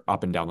win their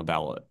up and down the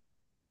ballot?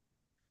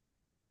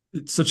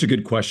 It's such a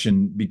good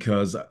question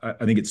because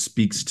I think it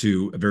speaks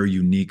to a very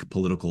unique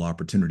political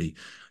opportunity.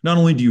 Not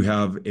only do you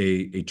have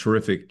a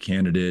terrific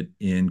candidate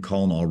in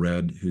Colin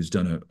Allred, who's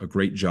done a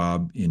great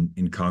job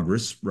in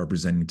Congress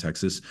representing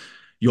Texas,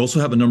 You also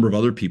have a number of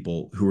other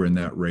people who are in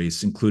that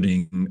race,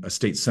 including a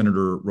state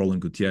senator,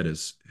 Roland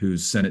Gutierrez,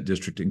 whose Senate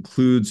district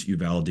includes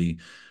Uvalde,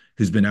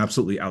 who's been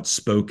absolutely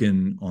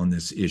outspoken on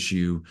this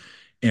issue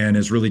and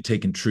has really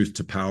taken truth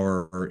to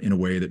power in a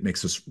way that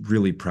makes us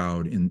really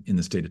proud in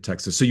the state of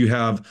Texas. So you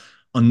have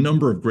a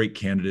number of great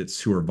candidates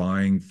who are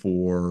vying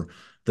for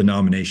the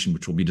nomination,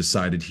 which will be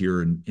decided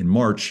here in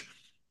March.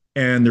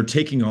 And they're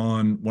taking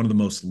on one of the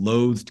most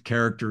loathed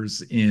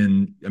characters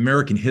in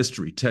American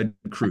history, Ted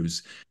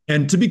Cruz.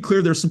 And to be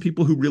clear, there's some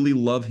people who really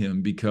love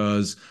him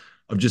because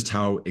of just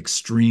how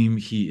extreme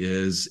he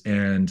is.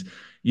 And,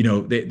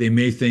 they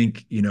may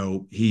think,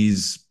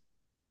 he's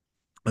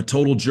a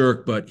total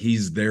jerk, but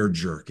he's their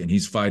jerk and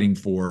he's fighting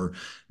for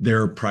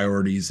their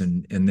priorities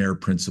and their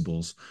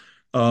principles.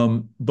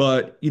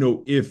 But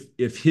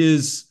if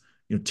his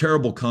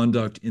terrible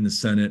conduct in the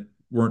Senate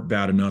weren't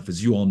bad enough,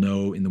 as you all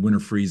know, in the winter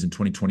freeze in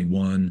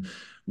 2021,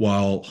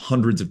 while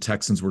hundreds of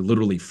Texans were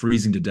literally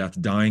freezing to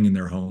death, dying in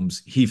their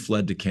homes, he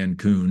fled to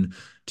Cancun,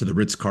 to the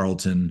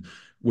Ritz-Carlton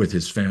with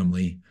his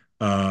family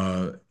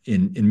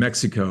in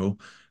Mexico.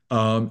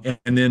 And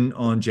then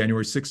on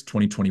January 6,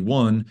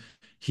 2021,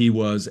 he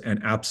was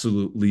an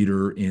absolute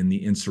leader in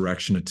the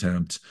insurrection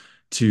attempt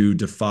to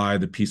defy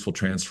the peaceful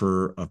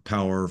transfer of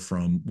power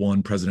from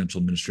one presidential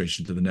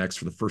administration to the next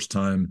for the first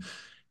time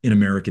in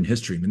American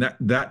history. I mean,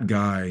 that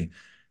guy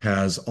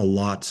has a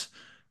lot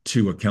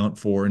to account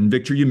for. And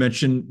Victor, you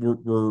mentioned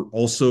we're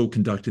also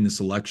conducting this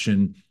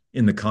election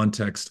in the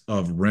context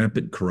of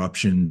rampant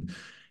corruption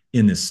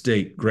in this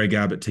state. Greg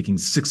Abbott taking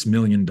 $6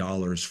 million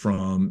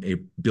from a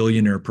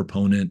billionaire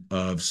proponent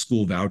of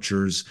school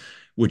vouchers,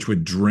 which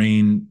would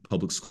drain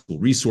public school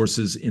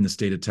resources in the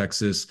state of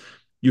Texas.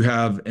 You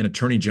have an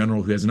attorney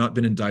general who has not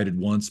been indicted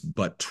once,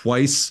 but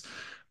twice,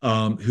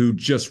 who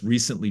just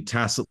recently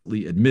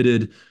tacitly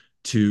admitted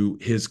to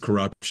his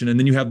corruption. And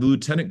then you have the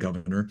lieutenant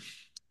governor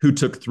who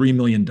took $3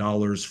 million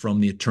from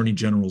the attorney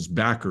general's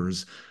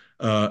backers,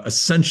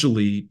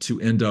 essentially to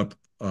end up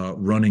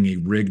running a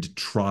rigged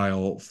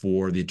trial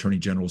for the attorney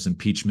general's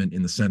impeachment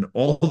in the Senate.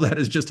 All of that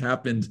has just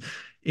happened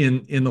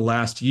in the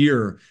last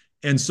year.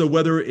 And so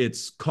whether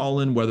it's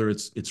Colin, whether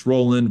it's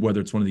Roland, whether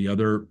it's one of the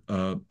other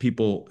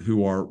people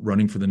who are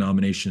running for the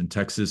nomination in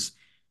Texas,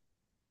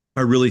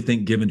 I really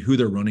think given who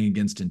they're running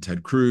against in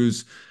Ted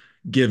Cruz,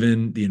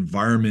 given the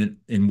environment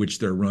in which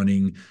they're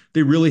running,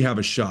 they really have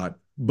a shot.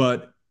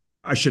 But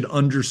I should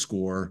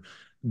underscore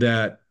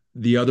that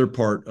the other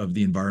part of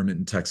the environment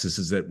in Texas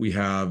is that we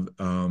have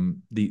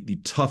the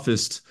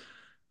toughest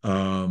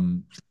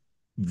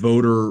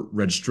voter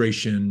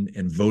registration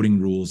and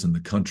voting rules in the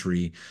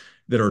country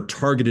that are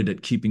targeted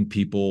at keeping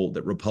people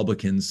that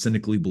Republicans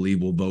cynically believe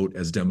will vote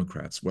as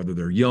Democrats, whether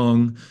they're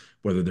young,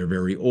 whether they're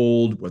very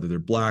old, whether they're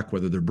Black,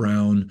 whether they're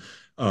brown,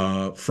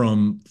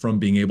 from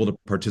being able to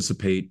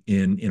participate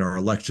in our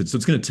election. So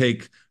it's going to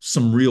take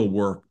some real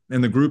work.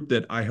 And the group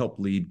that I help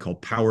lead,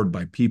 called Powered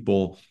by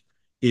People,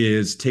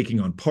 is taking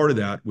on part of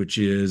that, which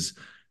is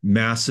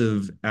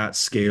massive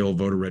at-scale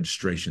voter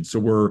registration. So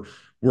we're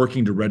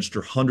working to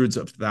register hundreds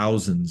of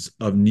thousands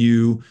of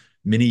new,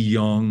 many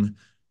young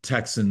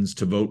Texans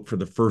to vote for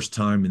the first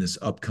time in this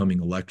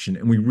upcoming election.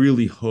 And we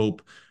really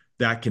hope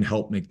that can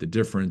help make the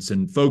difference.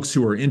 And folks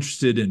who are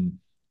interested in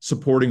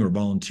supporting or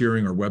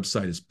volunteering, our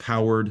website is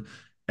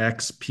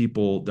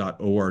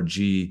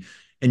poweredxpeople.org.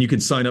 And you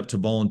can sign up to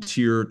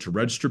volunteer to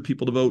register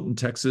people to vote in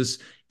Texas.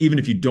 Even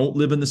if you don't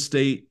live in the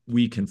state,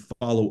 we can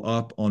follow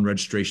up on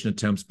registration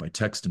attempts by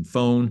text and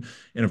phone.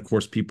 And of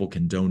course, people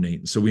can donate.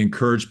 And so we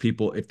encourage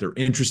people, if they're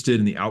interested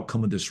in the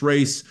outcome of this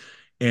race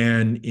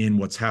and in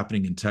what's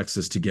happening in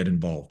Texas, to get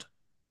involved.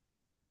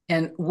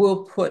 And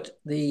we'll put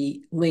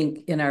the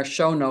link in our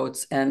show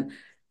notes, and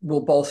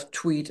we'll both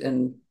tweet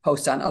and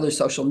post on other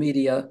social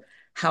media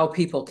how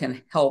people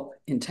can help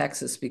in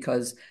Texas,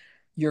 because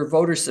your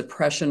voter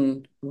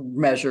suppression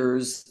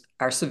measures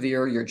are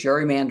severe, your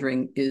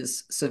gerrymandering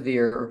is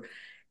severe,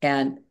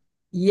 and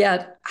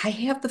yet I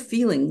have the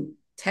feeling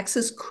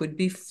Texas could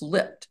be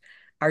flipped.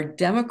 Are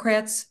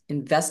Democrats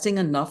investing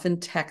enough in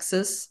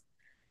Texas?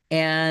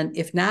 And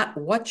if not,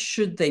 what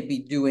should they be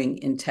doing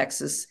in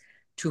Texas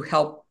to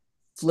help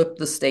flip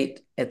the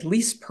state at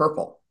least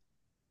purple?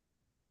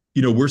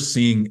 We're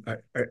seeing,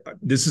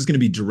 this is going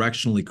to be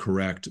directionally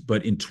correct,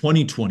 but in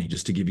 2020,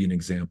 just to give you an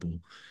example,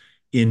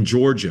 in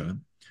Georgia,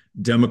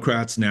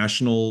 Democrats,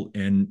 national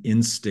and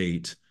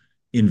in-state,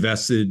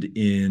 invested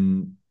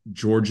in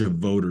Georgia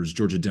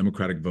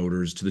Democratic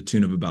voters, to the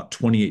tune of about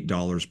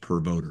 $28 per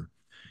voter.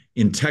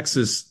 In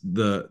Texas,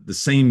 the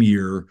same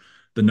year,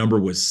 the number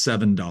was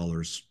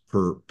 $7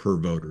 per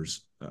voter.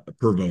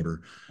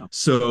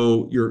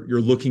 So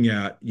you're looking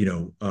at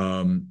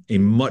a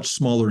much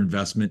smaller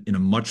investment in a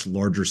much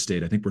larger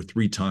state. I think we're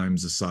 3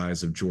 times the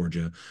size of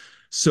Georgia.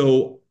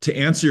 So to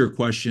answer your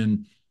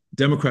question,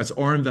 Democrats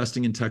are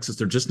investing in Texas.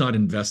 They're just not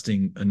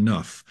investing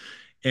enough.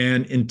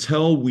 And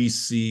until we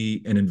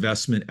see an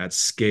investment at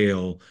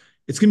scale,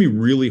 it's going to be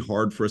really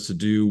hard for us to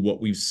do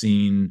what we've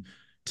seen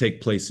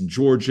take place in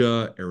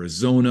Georgia,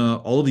 Arizona,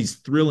 all of these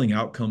thrilling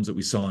outcomes that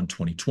we saw in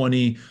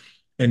 2020.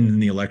 and in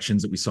the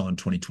elections that we saw in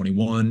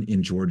 2021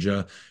 in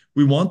Georgia.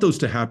 We want those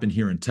to happen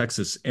here in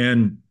Texas.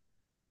 And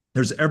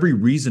there's every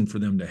reason for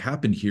them to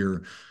happen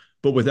here.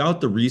 But without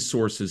the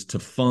resources to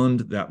fund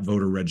that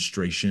voter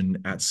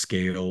registration at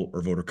scale,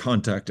 or voter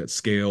contact at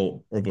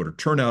scale, or voter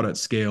turnout at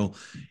scale,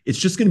 it's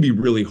just going to be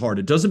really hard.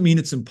 It doesn't mean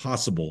it's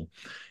impossible.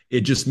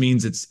 It just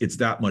means it's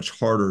that much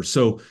harder.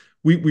 So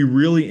we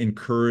really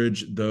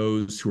encourage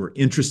those who are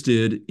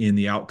interested in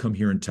the outcome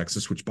here in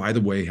Texas, which, by the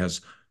way,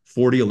 has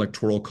 40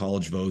 electoral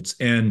college votes.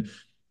 And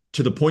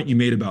to the point you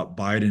made about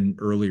Biden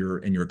earlier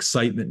and your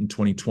excitement in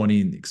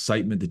 2020 and the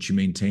excitement that you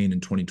maintain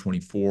in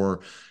 2024,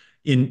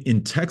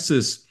 in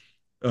Texas,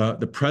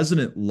 the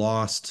president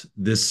lost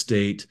this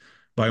state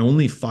by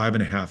only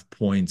 5.5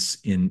 points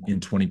in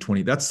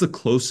 2020. That's the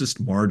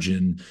closest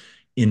margin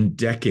in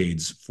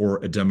decades for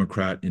a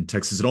Democrat in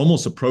Texas. It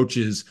almost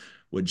approaches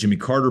what Jimmy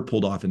Carter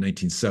pulled off in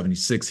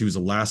 1976. He was the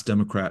last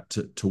Democrat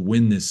to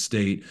win this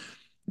state.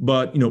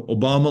 But,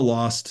 Obama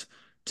lost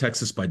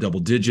Texas by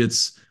double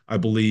digits. I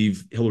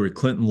believe Hillary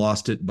Clinton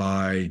lost it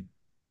by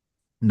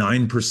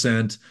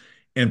 9%,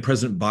 and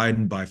President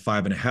Biden by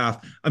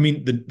 5.5%. I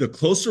mean, the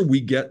closer we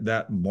get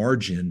that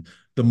margin,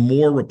 the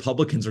more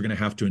Republicans are going to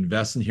have to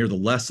invest in here, the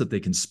less that they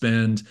can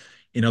spend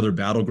in other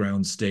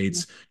battleground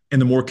states,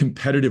 and the more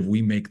competitive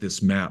we make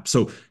this map.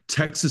 So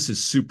Texas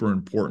is super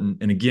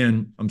important. And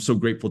again, I'm so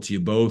grateful to you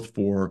both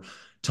for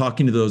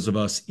talking to those of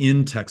us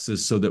in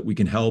Texas so that we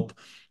can help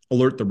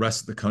alert the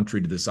rest of the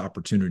country to this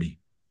opportunity.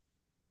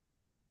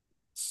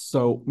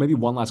 So maybe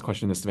one last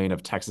question in this vein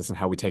of Texas and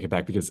how we take it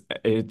back, because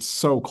it's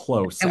so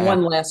close. And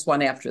one last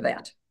one after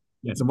that.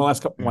 Yeah, so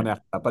last one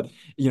after that. But,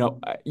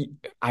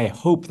 I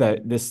hope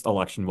that this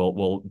election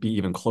will be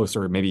even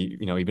closer. Maybe,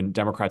 even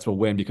Democrats will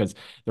win because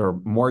there are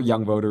more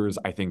young voters.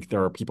 I think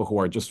there are people who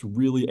are just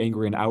really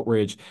angry and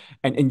outraged.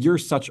 And you're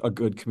such a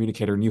good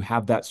communicator, and you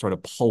have that sort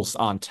of pulse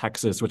on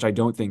Texas, which I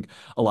don't think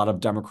a lot of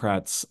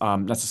Democrats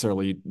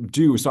necessarily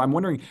do. So I'm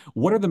wondering,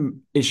 what are the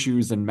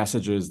issues and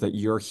messages that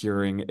you're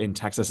hearing in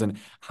Texas, and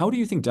how do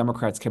you think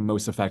Democrats can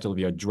most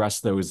effectively address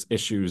those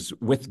issues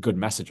with good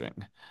messaging?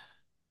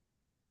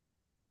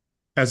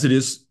 As it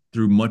is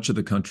through much of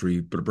the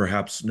country, but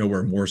perhaps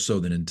nowhere more so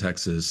than in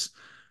Texas,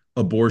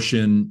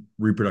 abortion,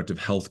 reproductive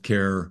health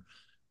care,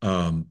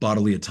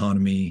 bodily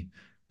autonomy,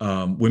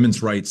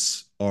 women's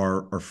rights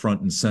are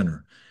front and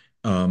center.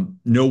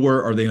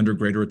 Nowhere are they under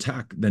greater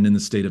attack than in the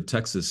state of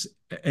Texas.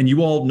 And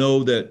you all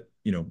know that,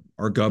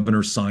 our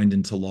governor signed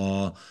into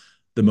law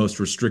the most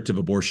restrictive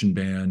abortion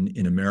ban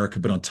in America.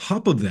 But on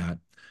top of that,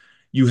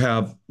 you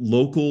have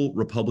local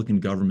Republican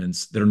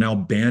governments that are now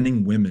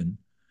banning women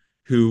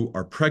who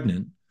are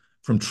pregnant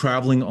from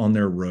traveling on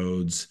their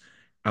roads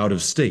out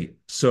of state.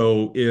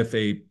 So if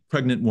a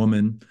pregnant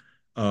woman,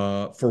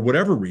 for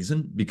whatever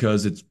reason,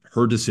 because it's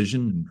her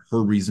decision and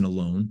her reason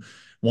alone,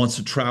 wants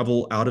to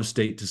travel out of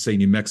state to, say,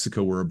 New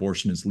Mexico, where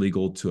abortion is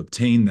legal, to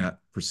obtain that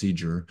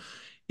procedure,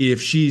 if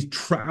she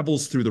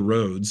travels through the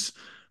roads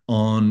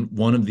in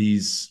one of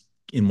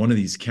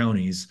these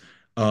counties,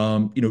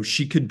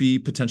 she could be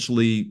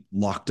potentially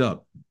locked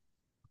up.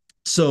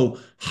 So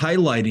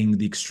highlighting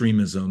the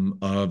extremism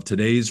of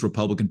today's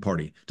Republican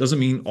Party doesn't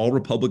mean all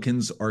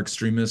Republicans are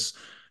extremists,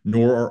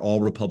 nor are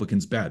all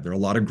Republicans bad. There are a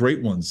lot of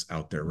great ones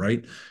out there,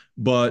 right?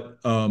 But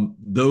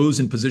those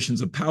in positions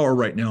of power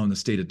right now in the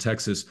state of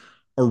Texas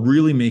are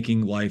really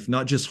making life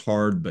not just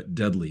hard, but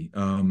deadly.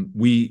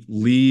 We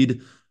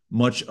lead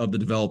much of the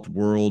developed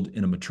world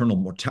in a maternal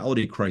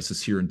mortality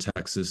crisis here in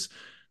Texas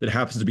that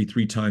happens to be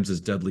 3 times as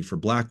deadly for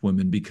Black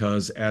women,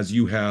 because as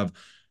you have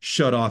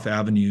shut off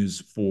avenues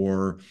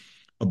for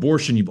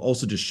abortion, you've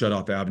also just shut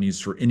off avenues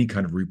for any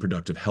kind of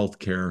reproductive health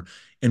care,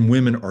 and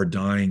women are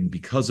dying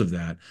because of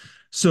that.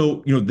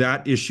 So,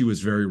 that issue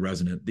is very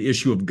resonant. The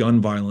issue of gun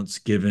violence,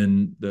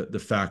 given the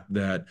fact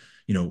that,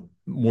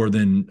 more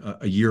than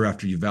a year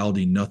after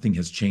Uvalde, nothing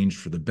has changed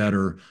for the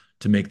better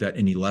to make that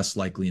any less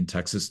likely in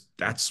Texas,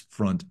 that's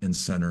front and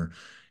center.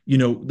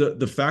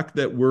 The fact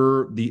that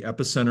we're the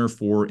epicenter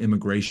for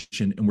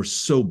immigration, and we're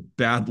so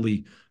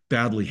badly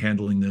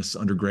handling this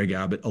under Greg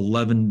Abbott,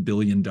 $11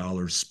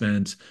 billion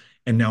spent,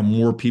 and now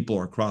more people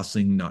are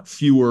crossing, not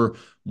fewer,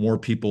 more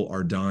people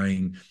are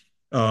dying.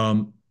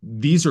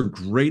 These are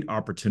great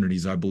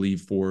opportunities, I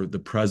believe, for the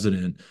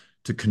president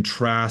to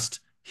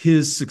contrast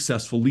his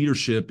successful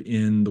leadership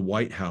in the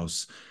White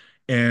House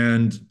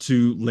and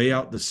to lay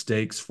out the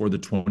stakes for the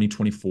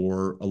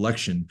 2024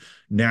 election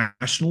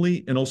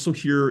nationally, and also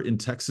here in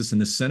Texas in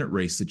the Senate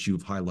race that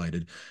you've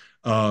highlighted.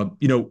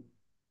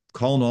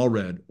 Colin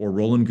Allred or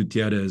Roland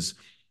Gutierrez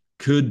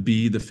could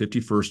be the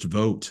 51st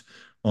vote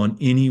on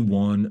any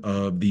one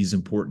of these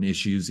important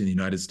issues in the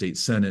United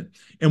States Senate.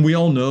 And we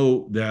all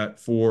know that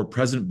for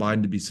President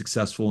Biden to be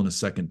successful in a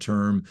second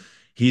term,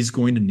 he's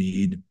going to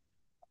need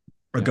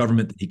a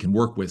government that he can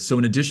work with. So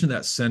in addition to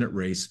that Senate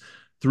race,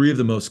 3 of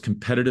the most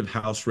competitive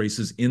House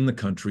races in the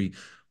country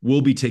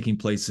will be taking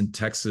place in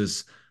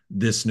Texas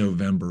this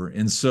November.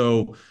 And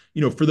so,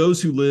 for those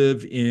who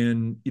live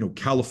in,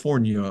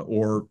 California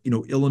or,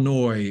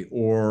 Illinois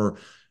or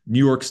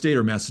New York State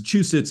or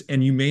Massachusetts,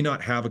 and you may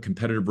not have a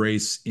competitive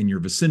race in your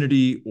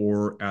vicinity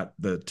or at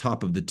the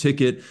top of the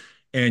ticket,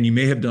 and you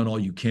may have done all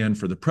you can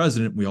for the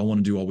president. We all want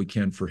to do all we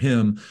can for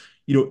him.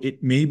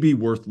 It may be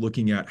worth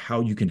looking at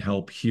how you can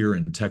help here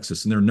in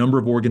Texas. And there are a number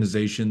of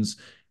organizations,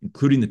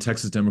 including the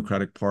Texas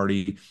Democratic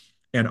Party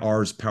and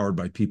ours, Powered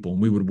by People,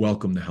 and we would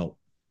welcome the help.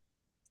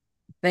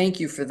 Thank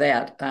you for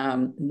that.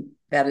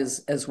 That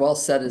is as well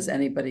said as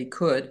anybody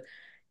could.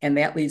 And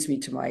that leads me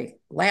to my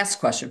last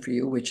question for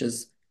you, which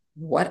is,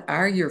 what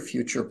are your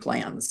future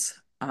plans?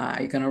 Are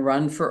you going to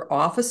run for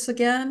office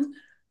again?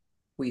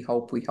 We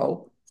hope, we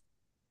hope.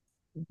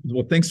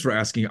 Well, thanks for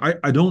asking.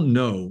 I don't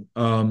know.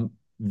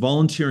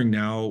 Volunteering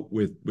now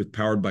with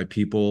Powered by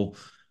People,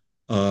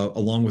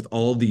 along with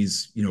all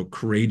these,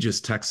 courageous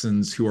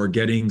Texans who are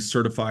getting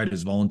certified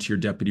as volunteer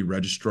deputy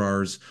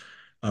registrars,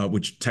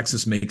 which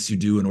Texas makes you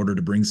do in order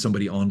to bring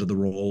somebody onto the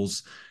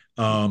rolls.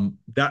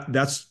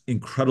 That's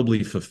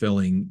incredibly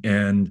fulfilling.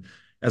 And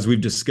as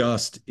we've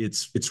discussed,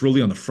 it's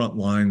really on the front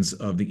lines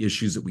of the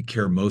issues that we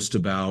care most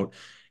about,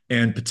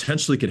 and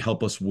potentially could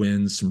help us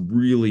win some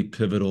really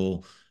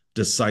pivotal,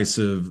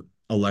 decisive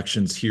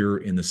elections here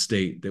in the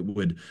state that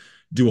would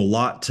do a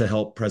lot to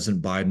help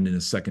President Biden in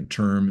his second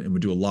term, and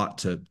would do a lot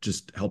to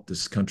just help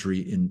this country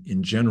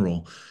in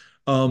general.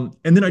 And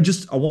then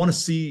I want to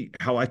see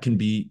how I can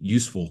be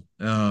useful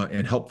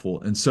and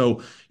helpful. And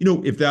so,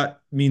 if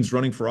that means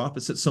running for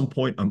office at some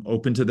point, I'm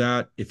open to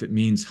that. If it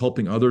means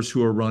helping others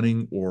who are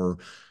running or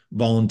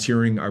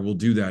volunteering, I will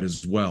do that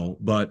as well.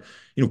 But,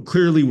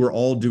 clearly we're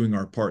all doing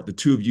our part. The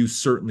two of you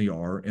certainly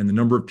are. And the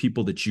number of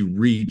people that you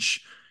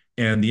reach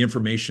and the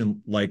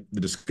information, like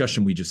the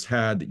discussion we just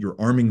had, that you're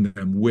arming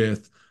them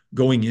with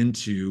going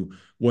into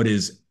what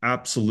is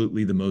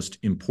absolutely the most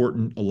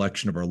important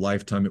election of our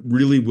lifetime. It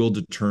really will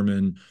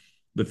determine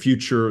the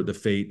future, the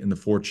fate, and the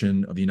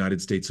fortune of the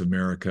United States of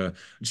America.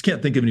 I just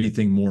can't think of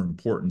anything more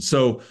important.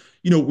 So,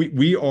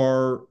 we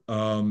are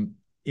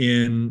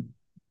in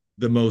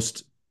the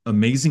most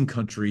amazing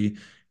country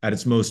at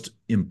its most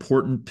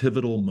important,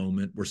 pivotal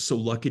moment. We're so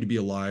lucky to be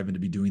alive and to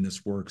be doing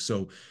this work.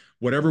 So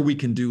whatever we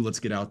can do, let's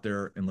get out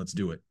there and let's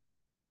do it.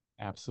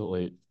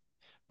 Absolutely.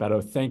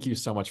 Beto, thank you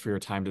so much for your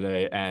time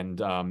today. And,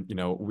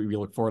 we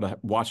look forward to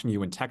watching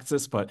you in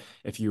Texas. But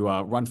if you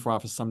run for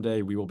office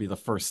someday, we will be the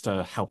first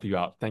to help you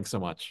out. Thanks so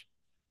much.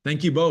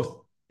 Thank you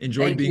both.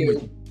 Enjoyed being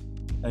with you.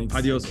 Thanks.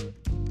 Adios.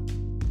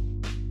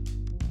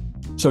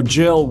 So,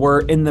 Jill, we're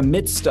in the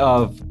midst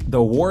of the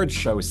award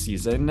show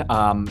season.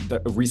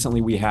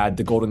 Recently, we had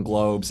the Golden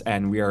Globes,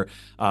 and we are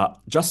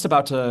just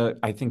about to,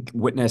 I think,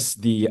 witness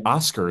the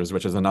Oscars,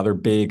 which is another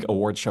big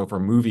award show for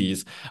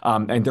movies.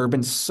 And there have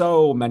been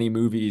so many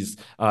movies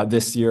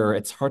this year,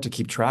 it's hard to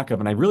keep track of.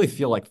 And I really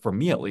feel like, for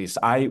me at least,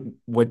 I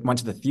went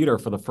to the theater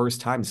for the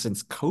first time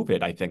since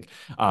COVID, I think,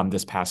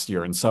 this past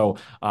year. And so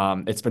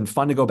it's been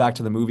fun to go back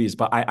to the movies.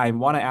 But I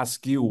want to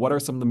ask you, what are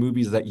some of the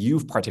movies that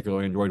you've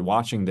particularly enjoyed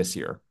watching this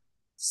year?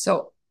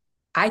 So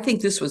I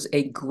think this was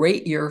a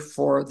great year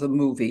for the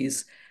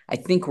movies. I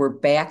think we're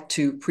back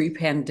to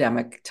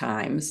pre-pandemic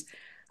times.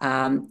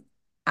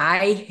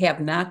 I have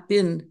not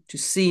been to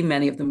see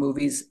many of the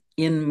movies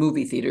in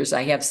movie theaters.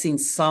 I have seen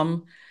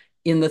some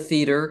in the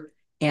theater,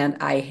 and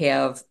I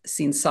have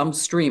seen some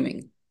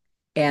streaming.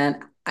 But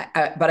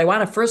I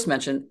want to first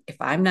mention, if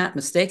I'm not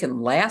mistaken,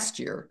 last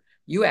year,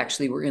 you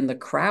actually were in the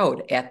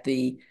crowd at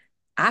the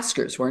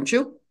Oscars, weren't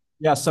you?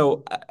 Yeah,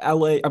 so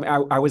LA, I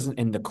mean, I wasn't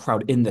in the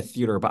crowd in the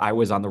theater, but I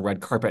was on the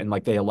red carpet, and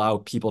like they allow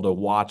people to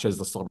watch as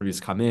the celebrities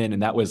come in,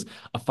 and that was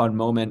a fun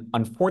moment.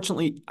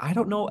 Unfortunately, I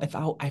don't know if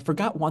I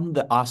forgot when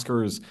the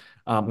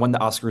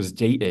Oscars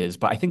date is,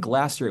 but I think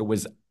last year it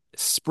was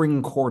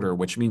spring quarter,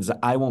 which means that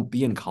I won't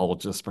be in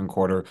college this spring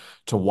quarter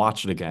to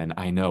watch it again.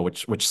 I know,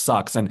 which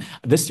sucks. And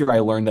this year I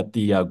learned that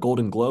the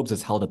Golden Globes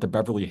is held at the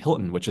Beverly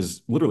Hilton, which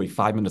is literally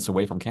 5 minutes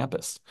away from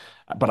campus,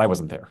 but I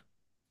wasn't there.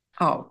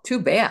 Oh, too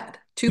bad.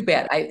 Too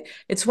bad.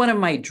 It's one of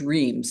my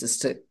dreams is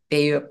to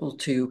be able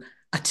to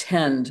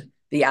attend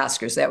the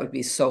Oscars. That would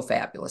be so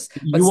fabulous.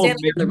 But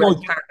standing on the red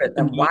carpet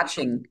and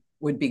watching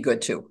would be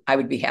good too. I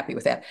would be happy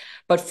with that.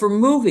 But for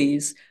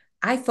movies,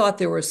 I thought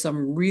there were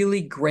some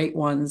really great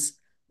ones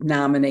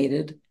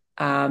nominated.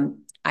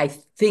 I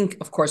think,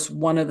 of course,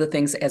 one of the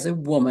things as a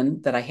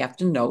woman that I have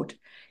to note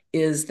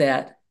is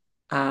that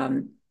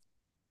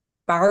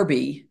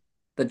Barbie,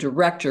 the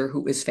director,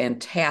 who is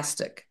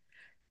fantastic,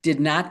 did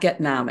not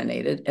get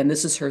nominated. And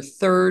this is her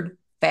third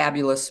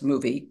fabulous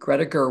movie,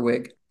 Greta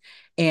Gerwig.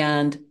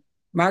 And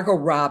Margot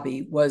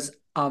Robbie was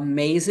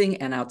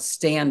amazing and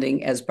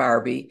outstanding as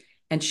Barbie,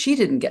 and she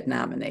didn't get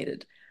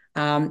nominated.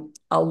 A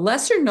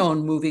lesser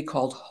known movie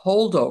called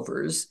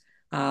Holdovers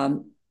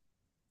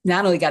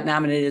not only got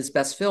nominated as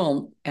best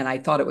film, and I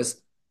thought it was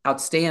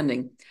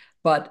outstanding,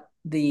 but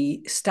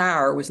the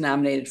star was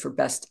nominated for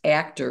best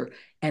actor.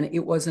 And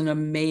it was an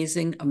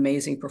amazing,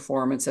 amazing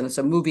performance. And it's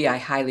a movie I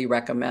highly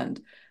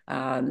recommend.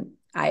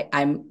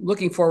 I'm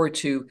looking forward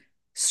to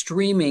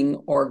streaming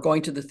or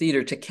going to the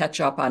theater to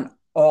catch up on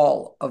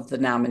all of the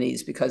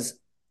nominees because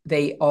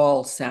they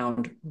all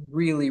sound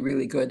really,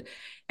 really good.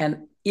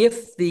 And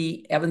if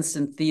the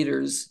Evanston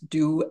theaters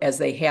do as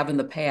they have in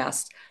the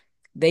past,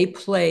 they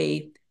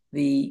play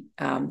the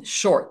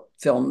short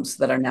films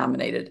that are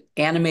nominated,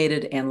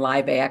 animated and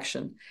live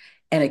action.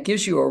 And it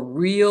gives you a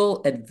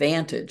real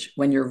advantage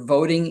when you're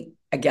voting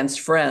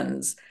against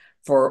friends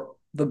for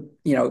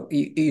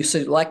you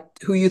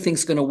select who you think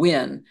is going to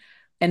win,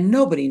 and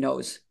nobody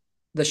knows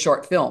the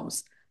short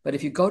films. But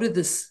if you go to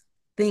this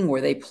thing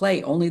where they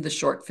play only the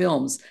short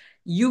films,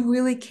 you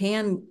really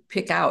can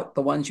pick out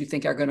the ones you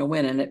think are going to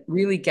win, and it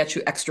really gets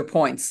you extra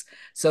points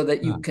so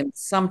that you can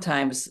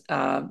sometimes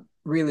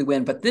really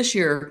win. But this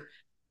year,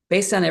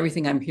 based on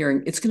everything I'm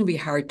hearing, it's going to be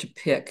hard to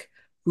pick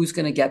who's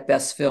going to get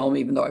best film,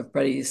 even though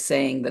everybody is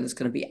saying that it's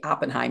going to be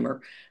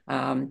Oppenheimer.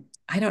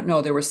 I don't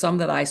know. There were some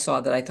that I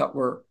saw that I thought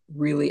were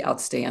really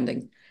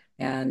outstanding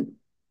and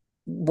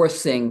worth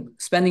seeing,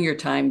 spending your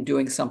time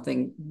doing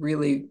something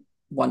really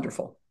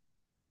wonderful.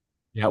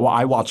 Yeah, well,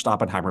 I watched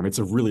Oppenheimer. It's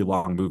a really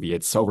long movie.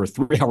 It's over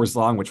 3 hours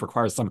long, which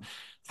requires some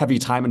heavy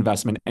time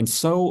investment. And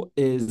so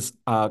is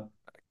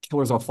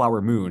Killers of a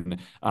Flower Moon,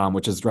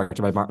 which is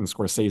directed by Martin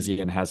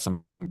Scorsese and has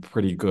some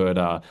pretty good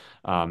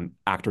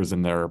actors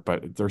in there.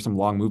 But there's some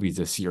long movies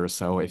this year,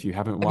 so if you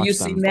haven't Have you watched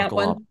them, seen that buckle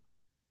up. one?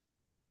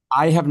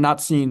 I have not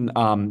seen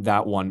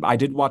that one. I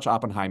did watch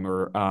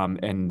Oppenheimer,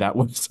 and that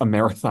was a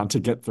marathon to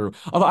get through.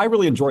 Although I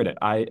really enjoyed it.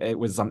 It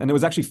was and it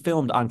was actually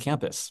filmed on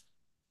campus,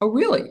 Oh,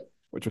 really?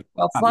 which was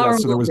Well, yeah.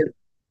 So there was.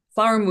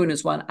 Flower Moon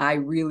is one I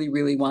really,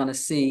 really want to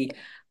see.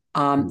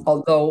 Hmm.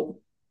 Although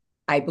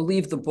I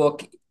believe the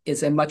book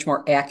is a much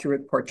more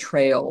accurate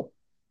portrayal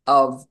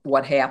of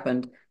what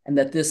happened, and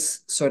that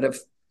this sort of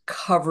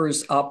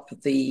covers up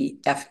the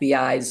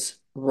FBI's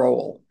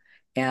role.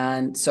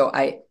 And so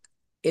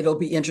it'll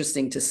be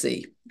interesting to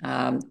see.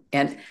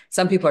 And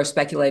some people are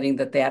speculating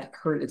that that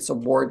hurt its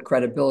award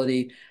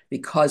credibility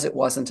because it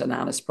wasn't an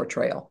honest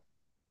portrayal.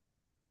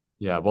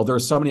 Yeah, well, there are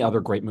so many other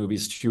great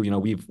movies too.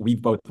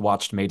 We've both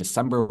watched May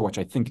December, which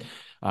I think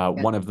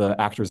Yeah. one of the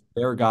actors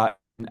there got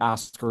an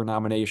Oscar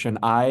nomination.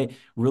 I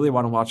really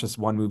want to watch this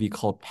one movie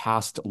called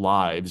Past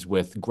Lives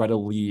with Greta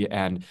Lee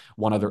and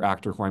one other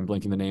actor who I'm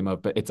blanking the name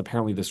of, but it's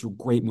apparently this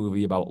great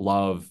movie about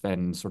love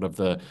and sort of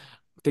the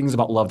things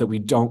about love that we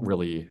don't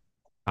really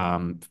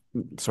um,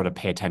 sort of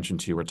pay attention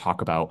to or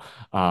talk about.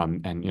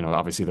 And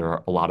obviously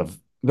there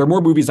are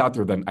more movies out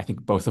there than I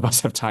think both of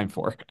us have time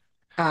for.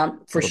 So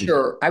For it'll be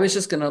sure. I was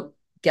just going to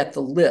get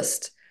the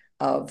list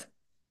of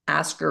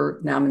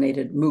Oscar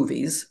nominated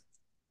movies.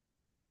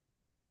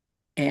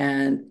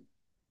 And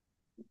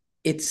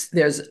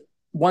there's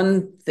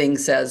one thing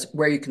says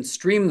where you can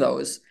stream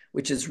those,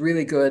 which is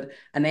really good.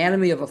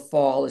 Anatomy of a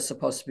Fall is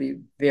supposed to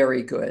be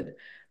very good.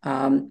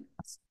 Um,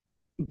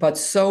 but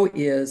so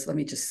is, let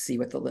me just see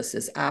what the list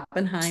is: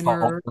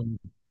 Oppenheimer, Salt,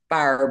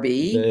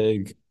 Barbie,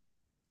 big.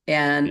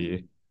 and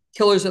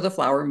Killers of the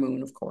Flower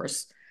Moon, of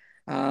course.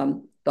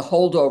 The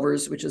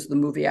Holdovers, which is the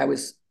movie I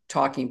was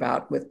talking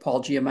about with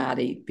Paul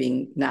Giamatti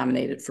being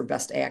nominated for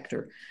Best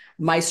Actor.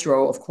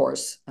 Maestro, of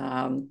course,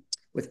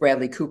 with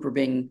Bradley Cooper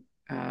being,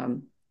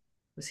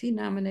 was he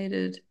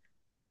nominated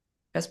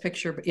Best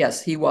Picture? But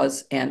yes, he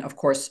was. And of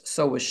course,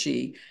 so was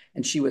she.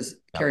 And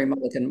Yeah. Carey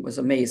Mulligan was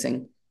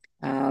amazing.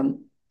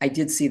 I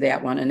did see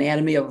that one.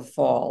 Anatomy of a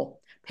Fall.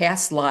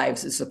 Past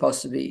Lives is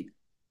supposed to be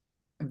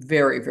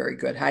very, very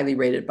good, highly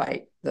rated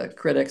by the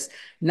critics.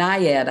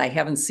 Naiad, I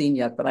haven't seen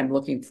yet, but I'm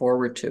looking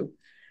forward to.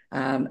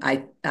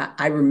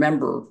 I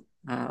remember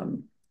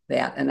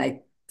that, and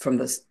from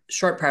the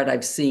short part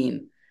I've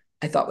seen,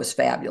 I thought was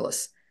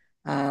fabulous.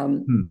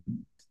 Um, Hmm.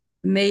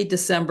 May,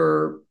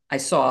 December, I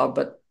saw,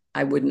 but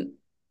I wouldn't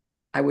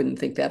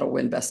think that'll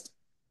win Best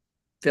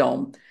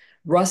Film.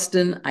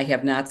 Rustin, I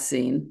have not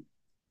seen,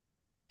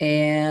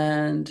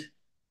 and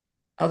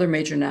other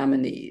major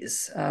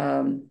nominees: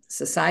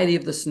 Society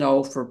of the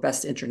Snow for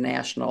Best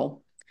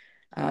International.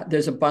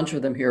 There's a bunch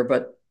of them here,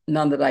 but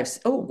none that I've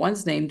seen. Oh,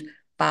 one's named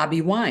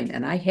Bobby Wine,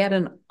 and I had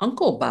an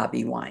uncle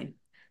Bobby Wine,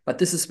 but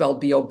this is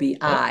spelled Oh,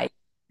 Bobi,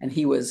 and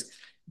he was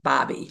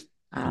Bobby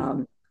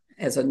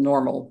as a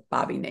normal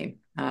Bobby name.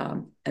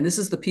 And this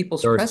is the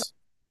People's Press. there's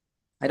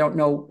I don't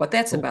know what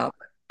that's oh, about.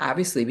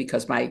 Obviously,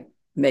 because my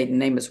maiden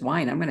name is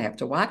Wine, I'm going to have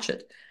to watch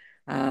it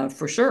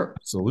for sure.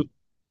 absolutely.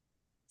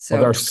 Well,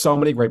 there So are so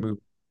many great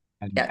movies.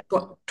 And yeah,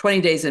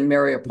 20 Days in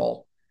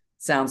Mariupol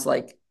sounds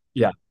like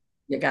yeah,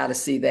 you got to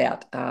see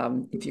that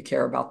if you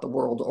care about the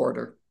world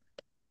order.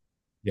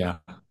 yeah.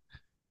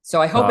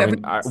 So I hope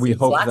everyone We sees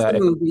hope lots of that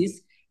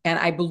movies. And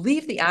I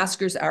believe the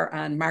Oscars are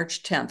on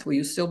March 10th. Will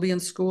you still be in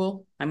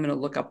school? I'm going to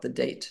look up the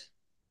date.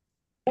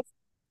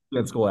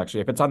 in school,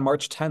 actually, if it's on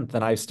March 10th,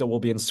 then I still will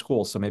be in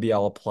school. So maybe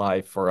I'll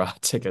apply for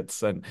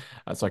tickets and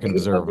so I can Date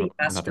of observe the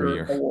another Oscar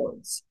year.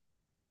 Awards.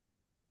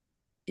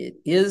 It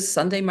is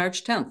Sunday,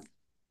 March 10th.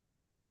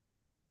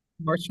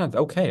 March 10th.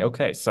 Okay,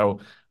 okay. So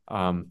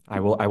I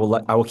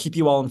will keep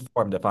you all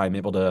informed if I'm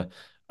able to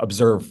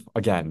observe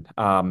again.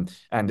 And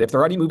if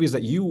there are any movies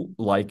that you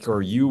like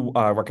or you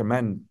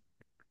recommend,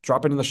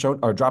 drop it in the show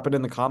or drop it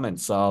in the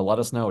comments. Let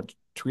us know.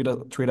 Tweet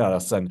at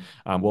us, and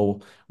I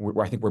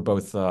think we're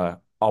both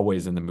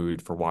always in the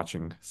mood for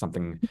watching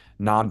something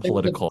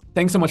non-political.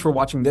 Thanks so much for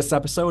watching this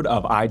episode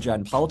of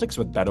iGen Politics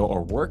with Beto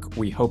O'Rourke.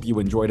 We hope you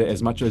enjoyed it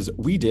as much as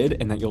we did,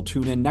 and that you'll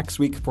tune in next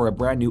week for a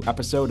brand new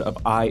episode of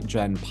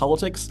iGen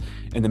Politics.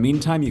 In the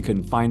meantime, you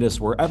can find us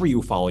wherever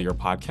you follow your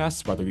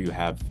podcasts, whether you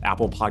have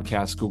Apple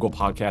Podcasts, Google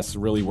Podcasts,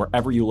 really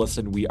wherever you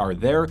listen, we are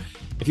there.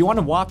 If you want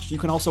to watch, you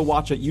can also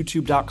watch at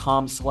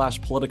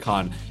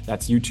youtube.com/Politicon.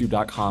 That's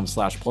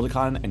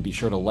youtube.com/Politicon, and be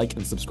sure to like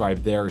and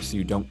subscribe there so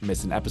you don't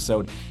miss an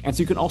episode. And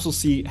so you can also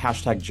see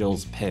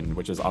 #Jill's pin,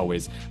 which is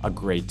always a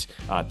great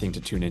thing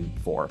to tune in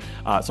for.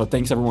 So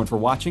thanks everyone for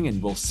watching,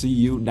 and we'll see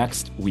you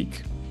next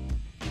week.